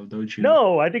Mephisto? Don't you?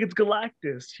 No, I think it's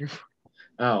Galactus.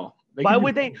 Oh, why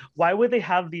would they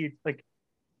have the like?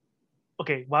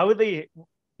 Okay, why would they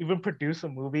even produce a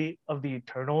movie of the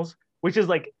Eternals, which is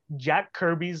like Jack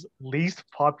Kirby's least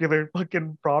popular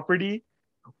fucking property?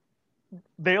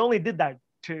 They only did that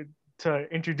to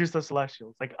introduce the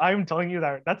Celestials. Like, I'm telling you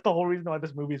that's the whole reason why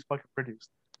this movie is fucking produced,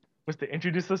 was to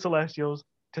introduce the Celestials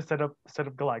to set up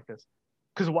Galactus.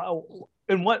 Because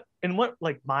in what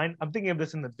like mind, I'm thinking of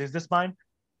this in the business mind.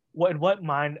 In what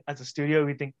mind as a studio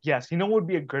we think, yes, you know what would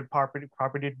be a good property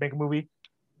to make a movie?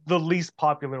 The least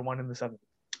popular one in the 70s.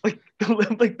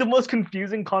 Like the most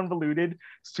confusing, convoluted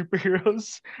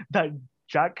superheroes that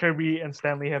Jack Kirby and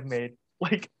Stan Lee have made.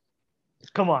 Like,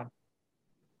 come on.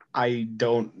 I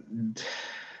don't.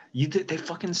 They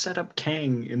fucking set up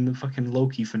Kang in the fucking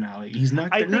Loki finale. He's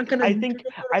not. I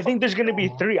think there's gonna be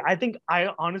 3. I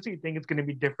honestly think it's gonna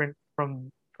be different from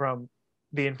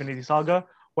the Infinity Saga,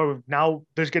 where now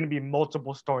there's gonna be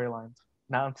multiple storylines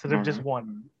now instead of just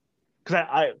one.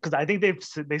 Because I think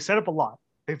they set up a lot.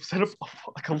 They've set up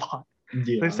like a lot.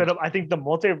 Yeah. They set up. I think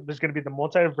there's gonna be the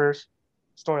multiverse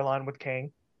storyline with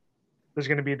Kang. There's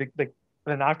gonna be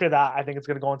then after that, I think it's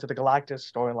gonna go into the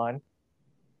Galactus storyline,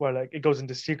 where like it goes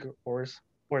into Secret Wars,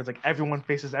 where it's like everyone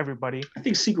faces everybody. I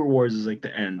think Secret Wars is like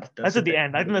the end. That's at the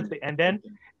end. I think that's the end. And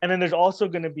then there's also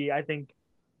gonna be, I think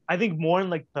more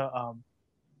in like the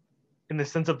in the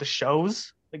sense of the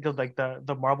shows, like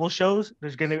the Marvel shows.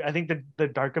 There's gonna, I think the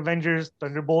Dark Avengers,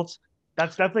 Thunderbolts.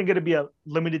 That's definitely gonna be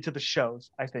limited to the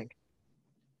shows. I think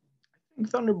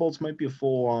Thunderbolts might be a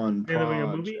full-on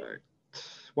project. Movie?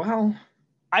 Well.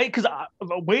 Because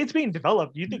the way it's being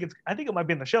developed, I think it might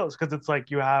be in the shows, because it's like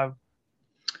you have,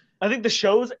 I think the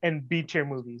shows and B-tier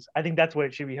movies. I think that's what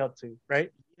it should be held to,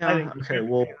 right? Yeah. Okay.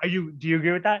 Well, do you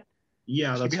agree with that?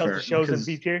 Yeah, that's fair. To shows and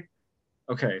B-tier.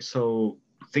 Okay, so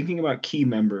thinking about key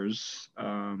members,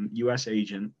 U.S.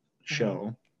 Agent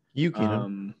show. You,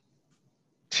 Keenan.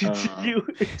 You're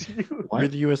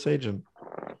the U.S. agent.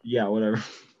 Yeah, whatever.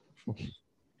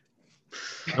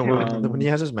 When he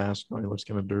has his mask on, he looks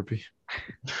kind of derpy.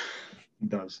 He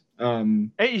does.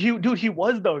 Hey, he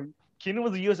was though. Keenan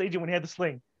was a U.S. agent when he had the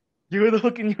sling. You were the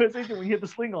fucking U.S. agent when he had the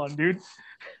sling on, dude.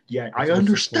 Yeah, I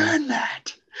understand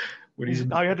that. All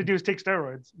you have to do is take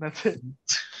steroids. That's it.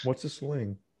 What's a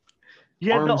sling? He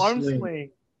had the arm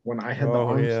sling. When I had the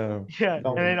arm sling. Yeah,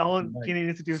 and then all Keenan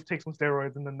needs to do is take some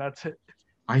steroids, and then that's it.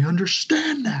 I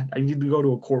understand that. I need to go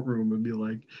to a courtroom and be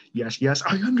like, yes,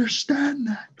 I understand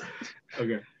that.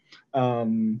 Okay.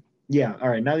 Yeah, all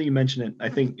right. Now that you mention it, I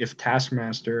think if they're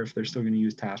still going to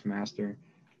use Taskmaster,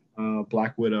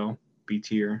 Black Widow, B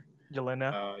tier.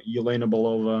 Yelena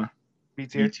Belova, B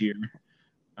tier.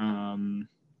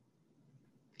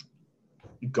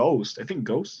 Ghost. I think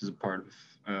Ghost is a part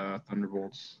of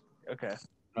Thunderbolts. Okay.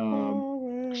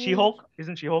 She-Hulk?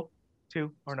 Isn't She-Hulk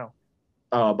too, or no?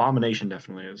 Abomination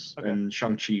definitely is. Okay. And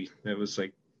Shang-Chi, that was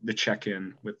like the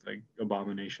check-in with like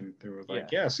Abomination. They were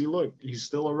like, yeah, see, look, he's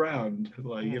still around.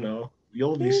 Like,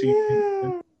 you'll be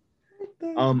seeing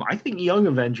him. I think Young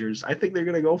Avengers, I think they're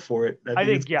going to go for it. I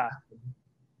think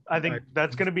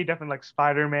that's going to be definitely like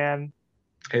Spider-Man.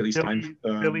 Haley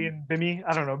Billy and Bimmy.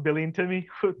 I don't know, Billy and Timmy.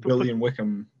 Billy and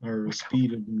Wickham, or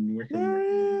Speed and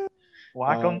Wickham.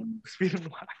 Wacom. Speed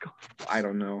and Wacom. I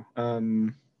don't know.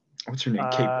 What's her name?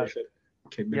 Kate Bishop.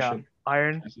 Kate Bishop.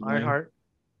 Yeah, Ironheart.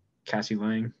 Cassie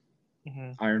Lang.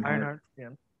 Ironheart. Yeah.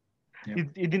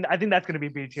 I think that's gonna be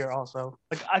B tier also.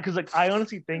 I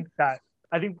honestly think that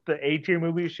the A tier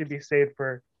movies should be saved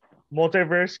for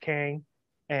Multiverse, Kang,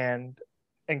 and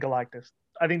Galactus.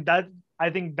 I think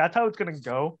that's how it's gonna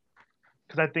go.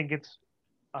 Because I think it's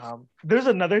there's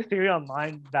another theory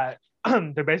online that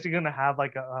they're basically gonna have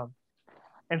like a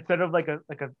instead of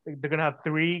they're gonna have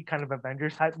 3 kind of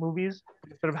Avengers type movies.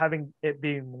 Instead of having it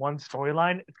being one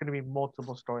storyline, it's gonna be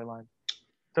multiple storylines.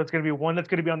 So it's gonna be one that's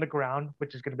gonna be on the ground,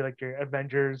 which is gonna be like your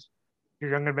Avengers,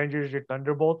 your Young Avengers, your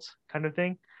Thunderbolts kind of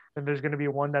thing. Then there's gonna be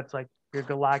one that's like your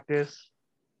Galactus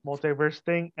multiverse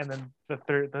thing, and then the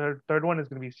third one is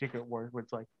gonna be Secret Wars,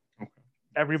 which like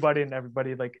everybody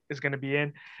like is gonna be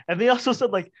in. And they also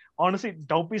said like honestly,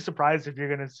 don't be surprised if you're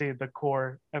gonna see the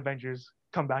core Avengers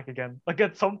come back again. Like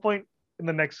at some point in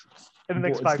the next 5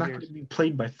 years. It's not gonna be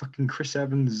played by fucking Chris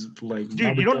Evans, like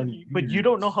dude. You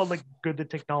don't know how like good the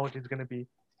technology is gonna be.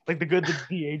 Like the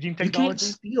de-aging technology. You can't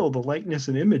steal the likeness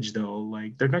and image though.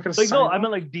 Like they're not gonna. Like no, I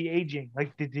meant like de-aging,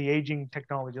 like the de-aging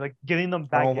technology, like getting them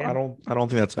back. I don't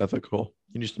think that's ethical.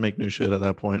 You just make new shit at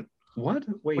that point. What?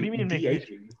 Wait, what do you mean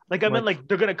de-aging? Like I meant like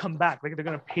they're gonna come back. Like they're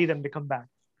gonna pay them to come back.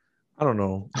 I don't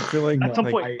know. I feel like at some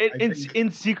point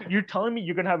in secret, you're telling me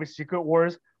you're gonna have a Secret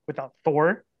Wars without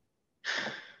Thor,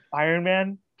 Iron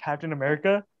Man, Captain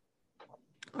America.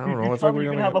 I don't know. If we're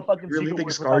gonna have a fucking. I really think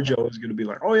ScarJo is gonna be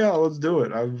like, oh yeah, let's do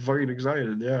it. I'm fucking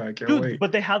excited. Yeah, I can't wait.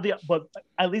 But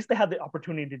at least they have the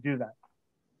opportunity to do that.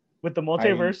 With the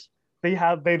multiverse, they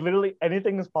literally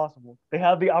anything is possible. They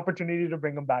have the opportunity to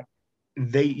bring them back.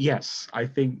 I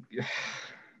think.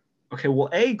 Okay, well,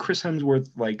 Chris Hemsworth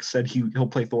like said he'll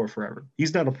play Thor forever.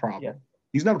 He's not a problem. Yeah.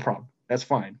 He's not a problem. That's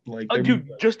fine. Like, dude,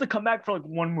 just to come back for like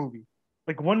one movie,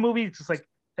 it's just like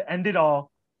to end it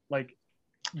all, like.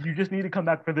 You just need to come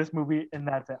back for this movie, and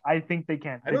that's it. I think they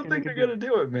can. I don't think they're gonna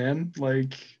do it, man.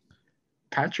 Like,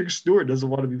 Patrick Stewart doesn't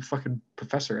want to be fucking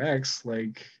Professor X.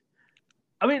 Like,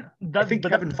 I mean, I think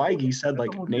Kevin Feige said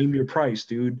like, name your price,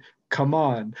 dude. Come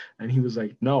on, and he was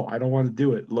like, no, I don't want to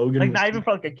do it. Logan, like not even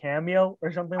for like a cameo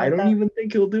or something. I don't even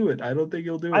think he'll do it. I don't think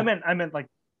he'll do it. I meant like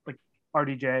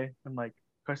RDJ and like.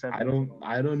 I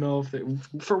don't know if they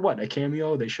for what a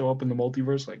cameo. They show up in the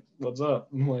multiverse like, what's up?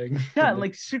 Like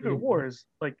like Secret Wars.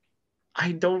 Like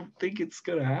I don't think it's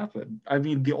gonna happen. I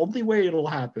mean, the only way it'll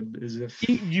happen is if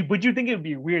But you think it would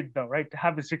be weird though, right? To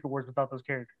have the Secret Wars without those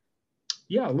characters.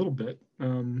 Yeah, a little bit.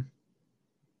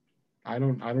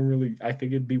 I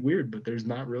think it'd be weird, but there's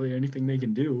not really anything they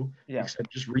can do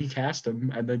except just recast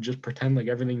them and then just pretend like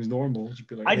everything's normal. Just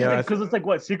be like, because it's like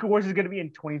what Secret Wars is going to be in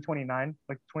 2029,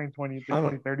 like 2020 to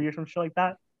 2030 or some shit like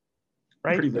that,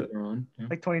 right? Pretty later on,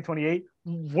 like 2028.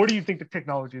 What do you think the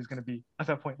technology is going to be at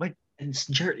that point? Like,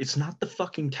 Jared, it's not the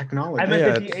fucking technology. I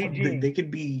meant the aging. They could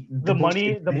be the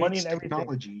money and everything.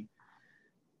 Technology.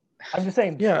 I'm just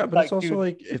saying. Yeah, but it's also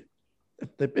like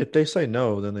if they say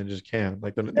no, then they just can't.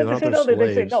 Like they're not their slaves.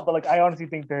 They say no, but like I honestly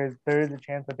think there is a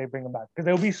chance that they bring them back because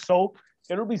it'll be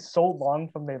so long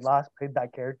from they last played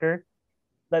that character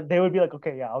that they would be like,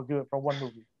 okay, yeah, I'll do it for one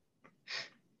movie.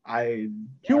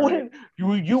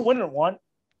 You wouldn't want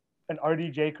an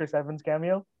RDJ Chris Evans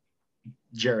cameo?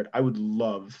 Jared, I would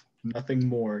love nothing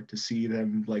more to see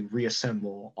them like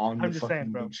reassemble on the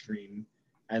fucking big screen.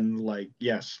 And like,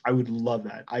 yes, I would love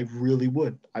that. I really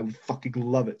would. I would fucking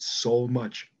love it so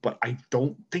much. But I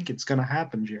don't think it's gonna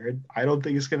happen, Jared. I don't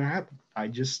think it's gonna happen.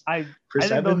 Chris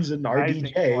Evans and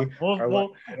RDJ.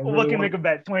 We'll fucking make a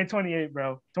bet. 2028,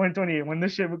 bro. 2028. When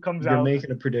this shit comes out. You're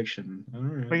making a prediction.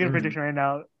 Making a prediction right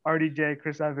now. RDJ,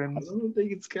 Chris Evans. I don't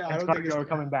think it's gonna. Are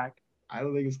coming back. I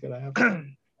don't think it's gonna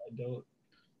happen.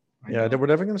 We're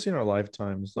definitely gonna see in our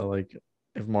lifetimes that like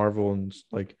if Marvel and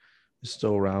like is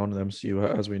still around, the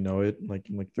MCU as we know it, like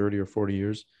in like 30 or 40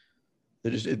 years,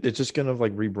 it's just gonna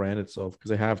like rebrand itself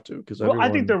because they have to. Because I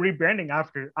think they're rebranding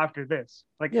after this.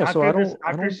 Like so I don't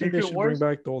think they should bring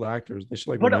back the old actors. They should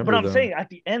like. But I'm saying at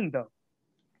the end though,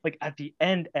 like at the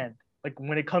end, like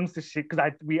when it comes to shit, because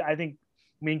I think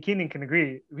me and Keenan can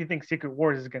agree. We think Secret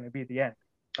Wars is gonna be the end.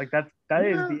 Like that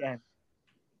is the end.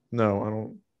 No, I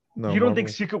don't. No, you don't think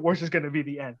Secret Wars is gonna be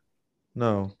the end?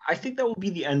 No, I think that will be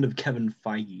the end of Kevin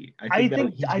Feige. I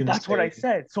think that's what I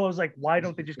said. So I was like, why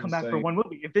don't they just come back for one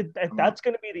movie? If that's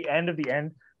going to be the end of the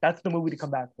end, that's the movie to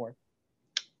come back for.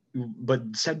 But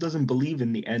Seb doesn't believe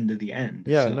in the end of the end.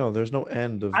 Yeah, no, there's no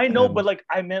end of. I know, but like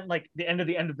I meant like the end of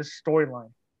the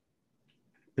storyline.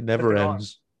 It never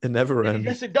ends. It never ends.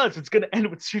 Yes, it does. It's going to end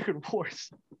with Secret Wars.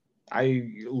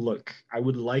 I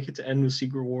would like it to end with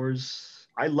Secret Wars.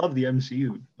 I love the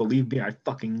MCU. Believe me, I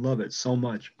fucking love it so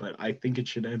much. But I think it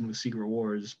should end with Secret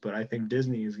Wars. But I think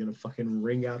Disney is gonna fucking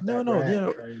wring out that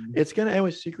rag. It's gonna end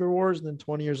with Secret Wars, and then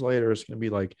 20 years later, it's gonna be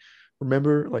like,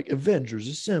 remember, like Avengers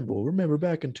Assemble. Remember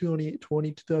back in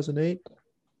 2008.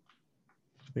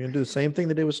 We're gonna do the same thing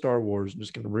they did with Star Wars. I'm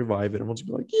just gonna revive it. Everyone's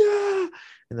gonna be like, yeah.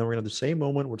 And then we're gonna have the same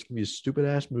moment where it's gonna be a stupid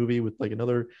ass movie with like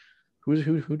another.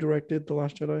 Who directed The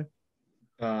Last Jedi?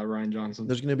 Rian Johnson.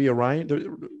 There's gonna be a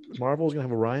Marvel's gonna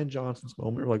have a Rian Johnson's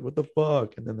moment. We're like, what the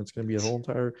fuck? And then it's gonna be a whole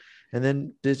entire. And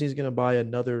then Disney's gonna buy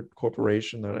another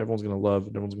corporation that everyone's gonna love,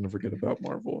 and everyone's gonna forget about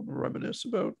Marvel and reminisce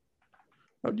about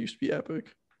how it used to be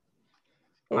epic.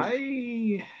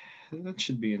 That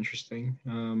should be interesting.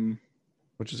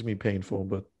 Which is gonna be painful,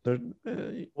 but there's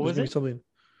gonna be something.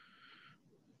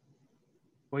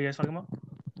 What are you guys talking about?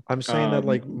 I'm saying that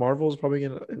like Marvel's probably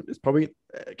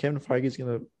Kevin Feige's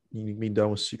gonna be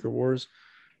done with Secret Wars,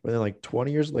 but then like 20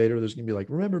 years later, there's gonna be like,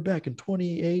 remember back in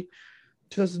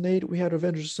 2008, we had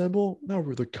Avengers Assemble. Now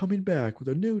they're coming back with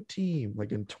a new team.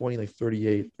 Like in 38,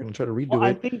 they're gonna try to redo it.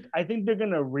 I think they're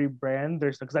gonna rebrand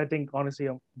their stuff because I think honestly,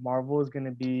 Marvel is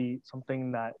gonna be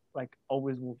something that like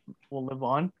always will live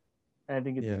on. And I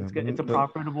think it's a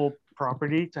profitable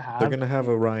property to have. They're gonna have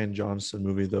a Rian Johnson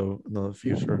movie though in the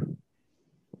future.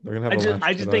 They're gonna have.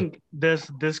 I just think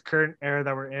this current era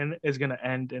that we're in is gonna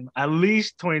end in at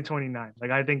least 2029. Like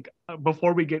I think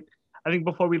before we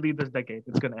leave this decade,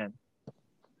 it's gonna end.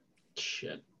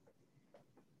 Shit.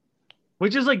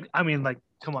 Which is like, I mean, like,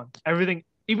 come on, everything,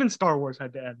 even Star Wars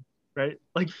had to end, right?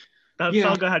 Like that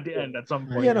saga had to end at some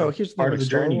point. Yeah, no, here's part of the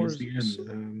journey Wars, is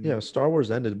the end. Yeah, Star Wars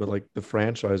ended, but like the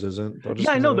franchise isn't.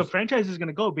 Yeah, I know the franchise is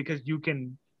gonna go because you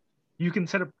can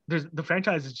set up. The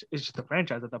franchise is just a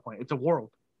franchise at that point. It's a world.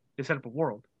 They set up a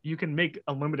world. You can make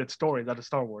unlimited stories out of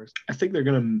Star Wars. I think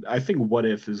What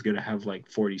If is gonna have like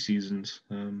 40 seasons.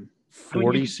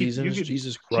 40 seasons?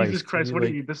 Jesus Christ! Jesus Christ! What are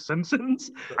you, The Simpsons?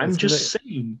 I'm just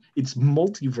saying it's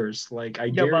multiverse. Like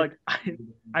I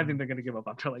think they're gonna give up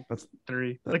after like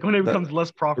 3. Like when it becomes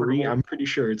less profitable. 3, I'm pretty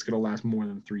sure it's gonna last more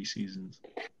than 3 seasons.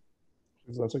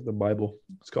 That's like the Bible.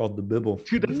 It's called the Bible.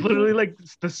 Dude, that's literally like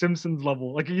The Simpsons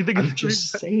level. Like you think I'm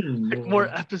just saying like more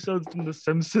episodes than The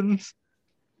Simpsons.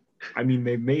 I mean,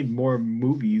 they've made more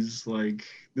movies. Like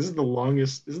this is the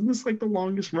longest. Isn't this like the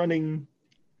longest running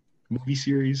movie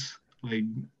series?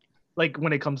 Like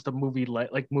when it comes to movie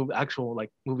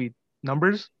movie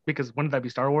numbers, because wouldn't that be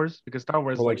Star Wars? Because Star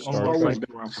Wars Star Wars has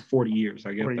been around for 40 years.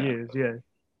 I get 40 years, yeah.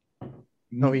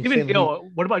 No, even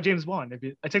what about James Bond? If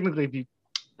you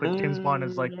put James Bond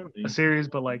as like a series,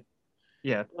 but like,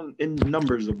 yeah, in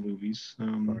numbers of movies,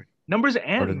 numbers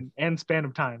and span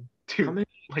of time too. How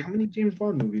many James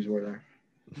Bond movies were there?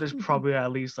 There's probably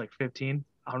at least like 15.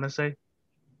 I want to say.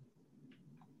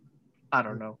 I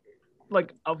don't know.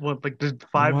 Like there's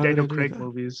 5 Daniel Craig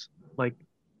movies. Like,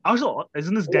 also,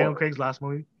 isn't this Daniel Craig's last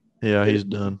movie? Yeah, he's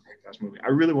done. Last movie. I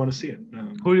really want to see it.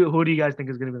 Who do you guys think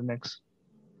is going to be the next?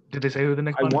 Did they say who the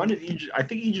next? I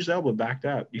think Idris Elba backed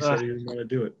up. He said he didn't want to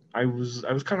do it. I was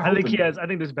kind of. I think he has. I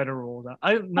think there's better roles.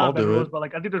 Not better roles, but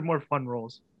like I think there's more fun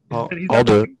roles. I'll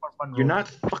do it. You're not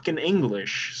fucking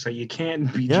English, so you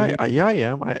can't be. Yeah, I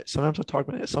am. Sometimes I talk.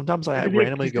 Sometimes I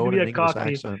randomly go in an English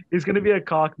accent. He's gonna be a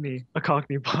Cockney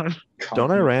Bond.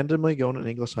 Don't I randomly go in an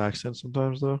English accent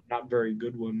sometimes though? Not very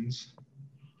good ones.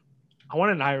 I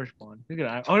want an Irish Bond.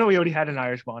 Oh no, we already had an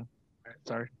Irish Bond.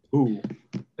 Sorry. Who?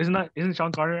 Isn't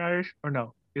Sean Connery Irish or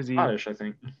no? Is he Scottish? I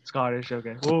think. Scottish.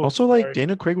 Okay. Ooh, also, like sorry.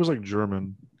 Daniel Craig was like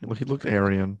German. He looked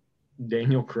Aryan.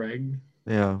 Daniel Craig.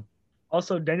 Yeah.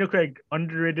 Also, Daniel Craig,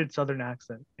 underrated Southern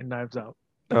accent in Knives Out.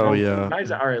 Oh yeah.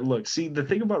 Knives Out. All right. Look, see, the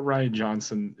thing about Rian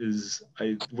Johnson is,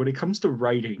 when it comes to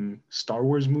writing Star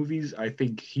Wars movies, I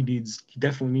think he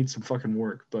definitely needs some fucking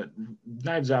work. But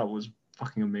Knives Out was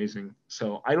fucking amazing.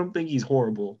 So I don't think he's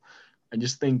horrible. I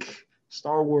just think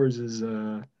Star Wars is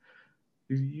well,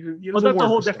 that's a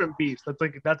whole different beast.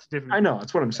 That's different. I know.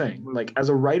 That's what I'm saying. Like as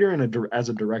a writer and as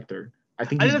a director, I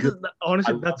think he's good.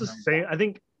 Honestly, that's the same. I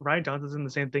think Rian Johnson's in the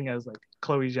same thing as like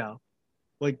Chloe Zhao.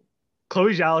 Like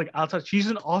Chloe Zhao, like outside, she's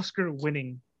an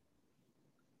Oscar-winning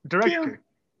director. Yeah.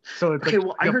 So it's okay.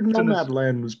 Well, I heard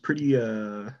Nomadland was pretty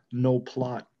no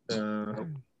plot,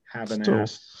 having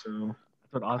ass. So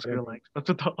that's what Oscar likes. That's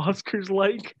what the Oscars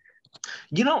like.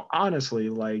 You know, honestly,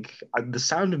 like The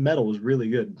Sound of Metal was really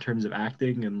good in terms of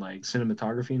acting and like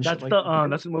cinematography and shit.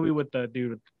 That's the movie with the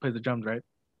dude who plays the drums, right?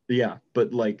 Yeah,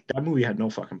 but like that movie had no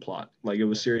fucking plot. Like it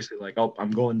was seriously like, oh,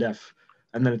 I'm going deaf,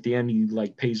 and then at the end he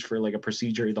like pays for like a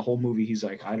procedure. The whole movie he's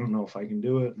like, I don't know if I can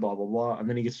do it, blah blah blah, and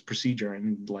then he gets the procedure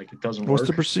and like it doesn't work. What's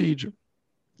the procedure?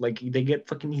 Like he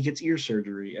gets ear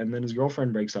surgery, and then his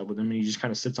girlfriend breaks up with him, and he just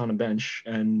kind of sits on a bench,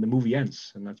 and the movie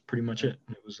ends, and that's pretty much it.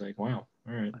 It was like, wow,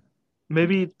 all right.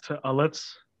 Maybe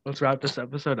let's wrap this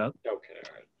episode up. Okay,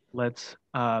 all right. Let's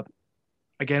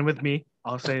again with me.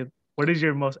 I'll say, what is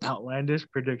your most outlandish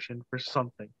prediction for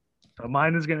something? So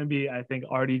mine is gonna be, I think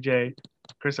RDJ,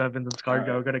 Chris Evans, and Scarjo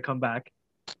are gonna come back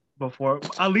before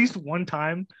at least one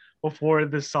time before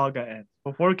this saga ends.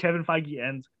 Before Kevin Feige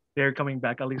ends, they're coming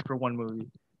back at least for one movie.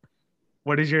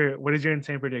 What is your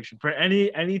insane prediction for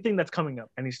anything that's coming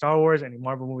up? Any Star Wars, any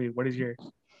Marvel movie? What is your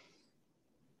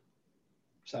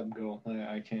Sam, go.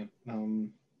 I can't.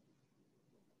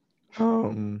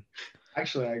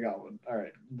 Actually, I got one. All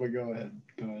right, but go ahead.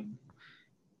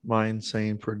 My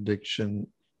insane prediction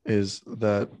is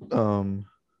that Tom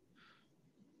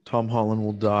Holland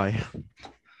will die.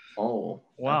 Oh,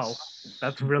 wow,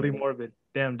 that's really morbid.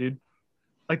 Damn, dude.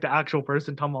 Like the actual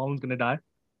person, Tom Holland's gonna die.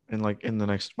 And like in the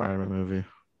next Spider-Man movie.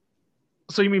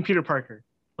 So you mean Peter Parker?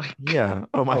 Like, yeah.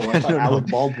 Oh my God. Alec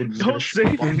Baldwin. Don't say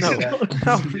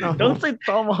no. Don't say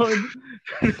Tom Holland.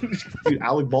 Dude,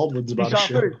 Alec Baldwin's about to shot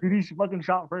first. Dude, he fucking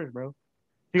shot first, bro.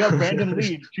 He got Brandon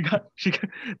Lee.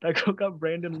 That girl got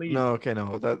Brandon Lee. No, okay,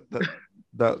 no. That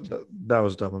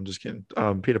was dumb. I'm just kidding.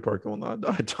 Peter Parker will not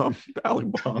die. Tom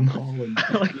Holland.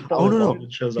 Oh no.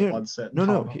 Shows up on set.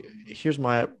 No. Here's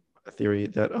my theory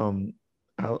that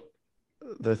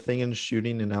the thing in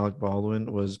shooting in Alec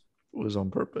Baldwin was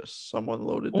on purpose. Someone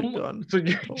loaded the gun. So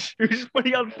you're just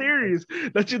putting out theories.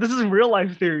 This is real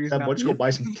life theories. Why don't you go buy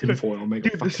some tinfoil?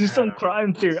 Dude, this is some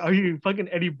crime theory. Are you fucking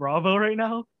Eddie Bravo right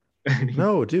now?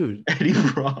 No, dude. Eddie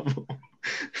Bravo.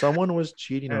 Someone was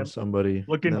cheating on somebody.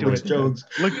 Look into it. Jones.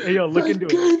 Look into it.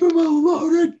 Gave him a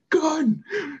loaded gun.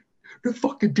 The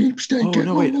fucking deep state. Oh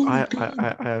no, wait. I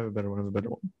have a better one.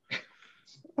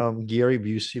 Gary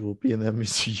Busey will be in the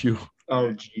MCU.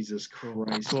 Oh Jesus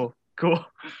Christ! Cool.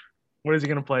 What is he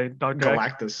gonna play? Dr.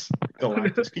 Galactus.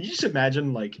 Could you just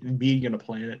imagine like being in a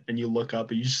planet and you look up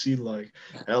and you see like,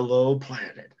 "Hello,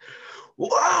 planet."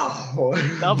 Wow.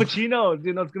 Al Pacino.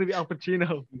 Dude, no, it's gonna be Al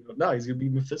Pacino. No, he's gonna be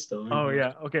Mephisto. Oh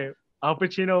yeah. Okay. Al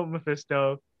Pacino,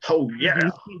 Mephisto. Oh yeah.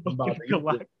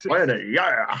 Galactus. Planet.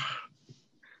 Yeah.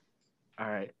 All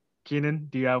right, Keenan,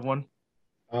 do you have one?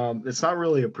 It's not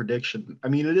really a prediction. I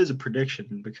mean, it is a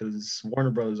prediction because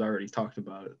Warner Brothers already talked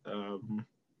about it.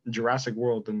 Jurassic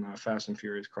World and Fast and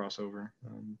Furious crossover.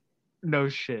 No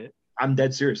shit. I'm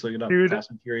dead serious. Look it up. Dude. Fast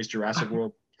and Furious Jurassic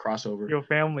World crossover. Your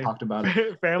family talked about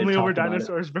it. Family over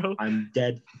dinosaurs, bro. I'm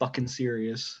dead fucking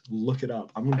serious. Look it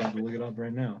up. I'm about to look it up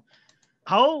right now.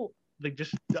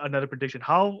 Just another prediction.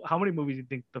 How many movies do you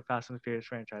think the Fast and Furious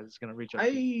franchise is gonna reach?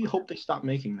 I hope they stop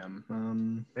making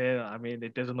them. Yeah, I mean,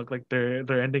 it doesn't look like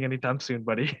they're ending anytime soon,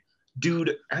 buddy.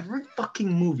 Dude, every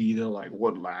fucking movie they're like,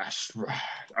 what last?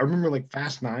 I remember like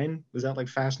Fast 9. Was that like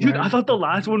Fast 9? Dude, I thought the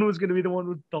last one was gonna be the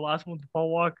last one with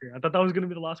Paul Walker. I thought that was gonna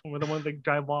be the last one where the one they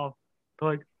drive off. They're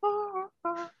like,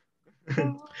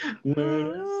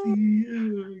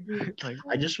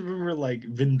 I just remember like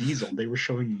Vin Diesel. They were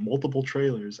showing multiple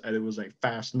trailers, and it was like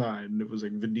Fast 9. And it was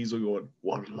like Vin Diesel going,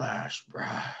 "What last,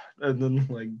 bruh?" And then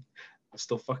like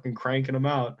still fucking cranking them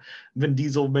out. Vin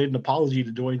Diesel made an apology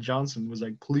to Dwayne Johnson. Was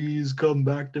like, "Please come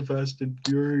back to Fast and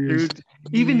Furious." Dude,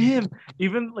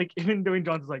 even Dwayne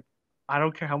Johnson's like, I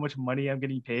don't care how much money I'm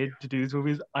getting paid to do these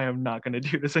movies. I am not gonna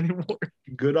do this anymore.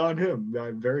 Good on him.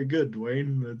 Very good,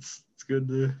 Dwayne. It's good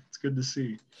to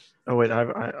see. Oh wait, I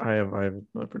have a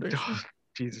prediction.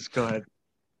 Jesus, go ahead.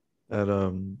 That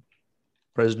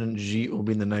President G will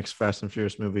be in the next Fast and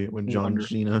Furious movie when John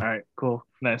Cena. All right, cool,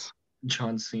 nice.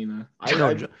 John Cena.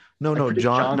 John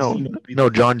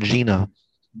Gina.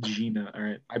 Gina. All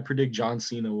right. I predict John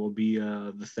Cena will be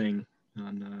the Thing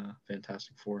on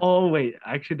Fantastic Four. Oh wait,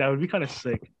 actually that would be kind of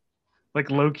sick.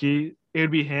 Like low-key, it would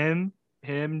be him,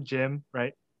 Jim,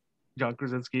 right? John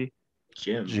Krasinski.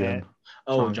 Jim.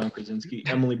 Oh, John Krasinski.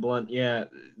 Emily Blunt. Yeah.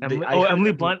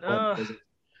 Emily Blunt.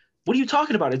 What are you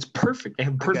talking about? It's perfect. They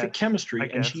have perfect chemistry,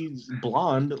 and she's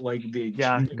blonde, like the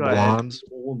blonde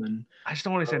woman. I just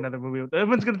don't want to say another movie.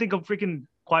 Everyone's gonna think of freaking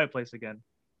Quiet Place again.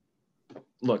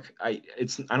 Look, I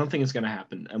don't think it's gonna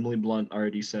happen. Emily Blunt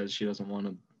already says she doesn't want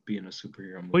to be in a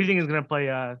superhero movie. What do you think is gonna play?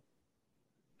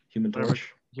 Human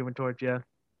Torch. Human Torch, yeah.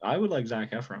 I would like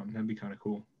Zac Efron. That'd be kind of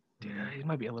cool. Dude, he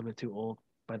might be a little bit too old.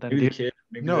 Maybe the kid.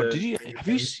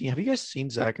 Have you guys seen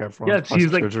Zac Efron? Yeah,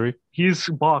 he's like surgery? He's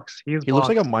box. He looks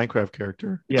like a Minecraft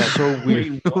character. Yeah, so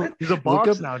weird. He's a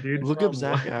box now, dude. Look up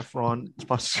Zac Efron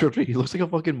surgery. He looks like a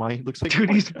fucking He looks like dude.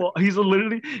 He's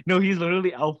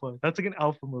literally alpha. That's like an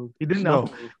alpha move. He didn't know.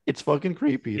 It's fucking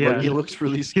creepy. Yeah. Like, he looks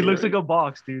really scary. He looks like a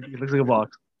box, dude. He looks like a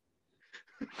box.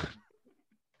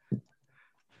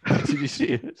 Did you see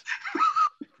it?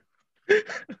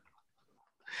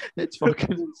 It's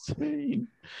fucking insane.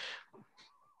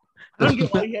 I don't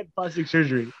get why he had plastic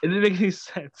surgery. It didn't make any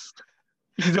sense.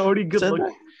 He's already good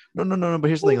looking. No. But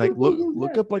here's the thing. Like,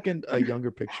 look up like a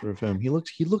younger picture of him. He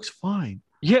looks fine.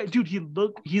 Yeah, dude.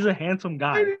 He's a handsome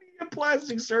guy. Why did he get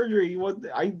plastic surgery?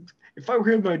 If I were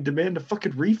him, I'd demand a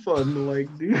fucking refund. Like,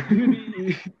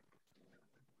 dude.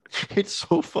 It's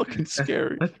so fucking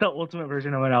scary. That's the ultimate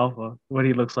version of an alpha. What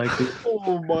he looks like. Dude.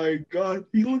 Oh my god,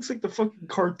 he looks like the fucking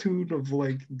cartoon of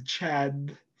like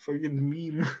Chad fucking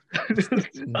meme.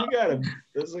 Look at him.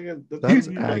 That's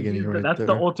agony right That's there.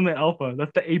 the ultimate alpha.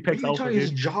 That's the apex alpha.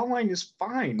 His jawline is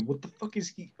fine. What the fuck is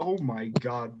he? Oh my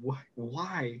god,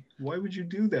 why? Why would you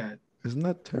do that? Isn't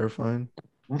that terrifying?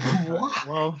 Why?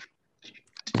 Well,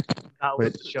 that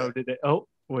was the show today. Oh,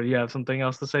 what do you have? Something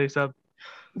else to say, Seb?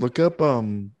 Look up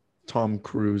Tom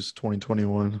Cruise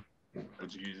 2021. Oh,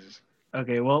 Jesus.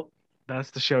 Okay, well, that's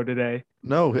the show today.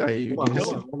 No,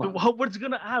 what's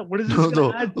gonna add? What is this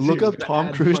gonna add? Look up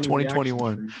Tom Cruise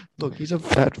 2021. Look, he's a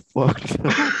fat fuck. He's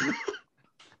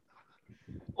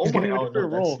getting ready for a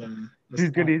role. He's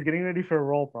getting ready for a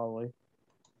role, probably.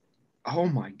 Oh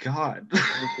my god.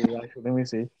 Let me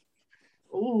see.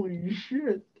 Holy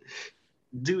shit.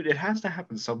 Dude, it has to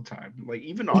happen sometime. Like,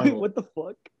 even Arnold. What the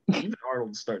fuck? Even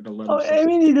Arnold's starting to let him. I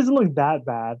mean, he doesn't look that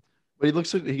bad. But he looks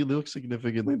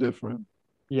significantly different.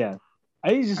 Yeah.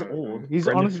 He's just old. He's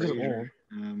honestly just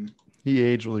old. He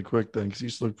aged really quick then because he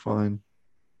used to look fine.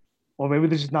 Well, maybe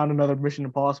there's just not another Mission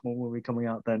Impossible movie coming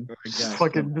out then.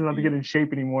 Fucking doesn't have to get in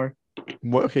shape anymore.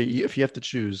 Well, okay, if you have to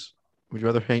choose, would you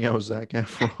rather hang out with Zac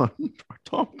Efron or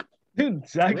Tom Cruise? Dude,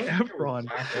 Zac Efron.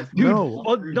 No.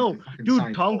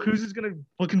 Dude, Tom Cruise is gonna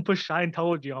fucking push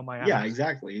Scientology on my ass. Yeah,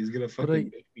 exactly. He's gonna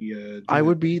fucking make me. I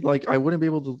wouldn't be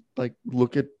able to like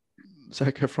look at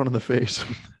Zac Efron in the face.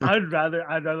 I'd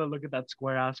rather look at that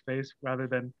square ass face rather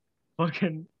than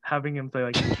fucking having him say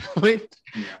like. Wait.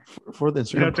 For the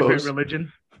Instagram post. It's a great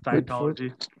religion.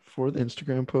 Scientology. For the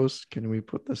Instagram post, can we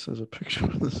put this as a picture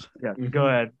of this? Yeah. Go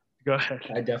ahead.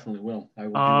 I definitely will.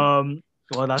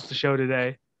 Well, that's the show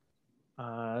today.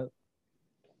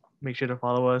 Make sure to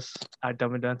follow us at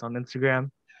Dumb and Dense on Instagram.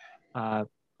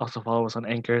 Also follow us on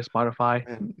Anchor, Spotify,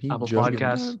 Apple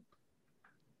Podcasts,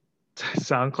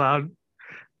 SoundCloud.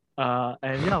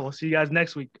 And yeah, we'll see you guys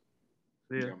next week.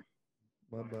 See ya.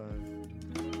 Bye-bye.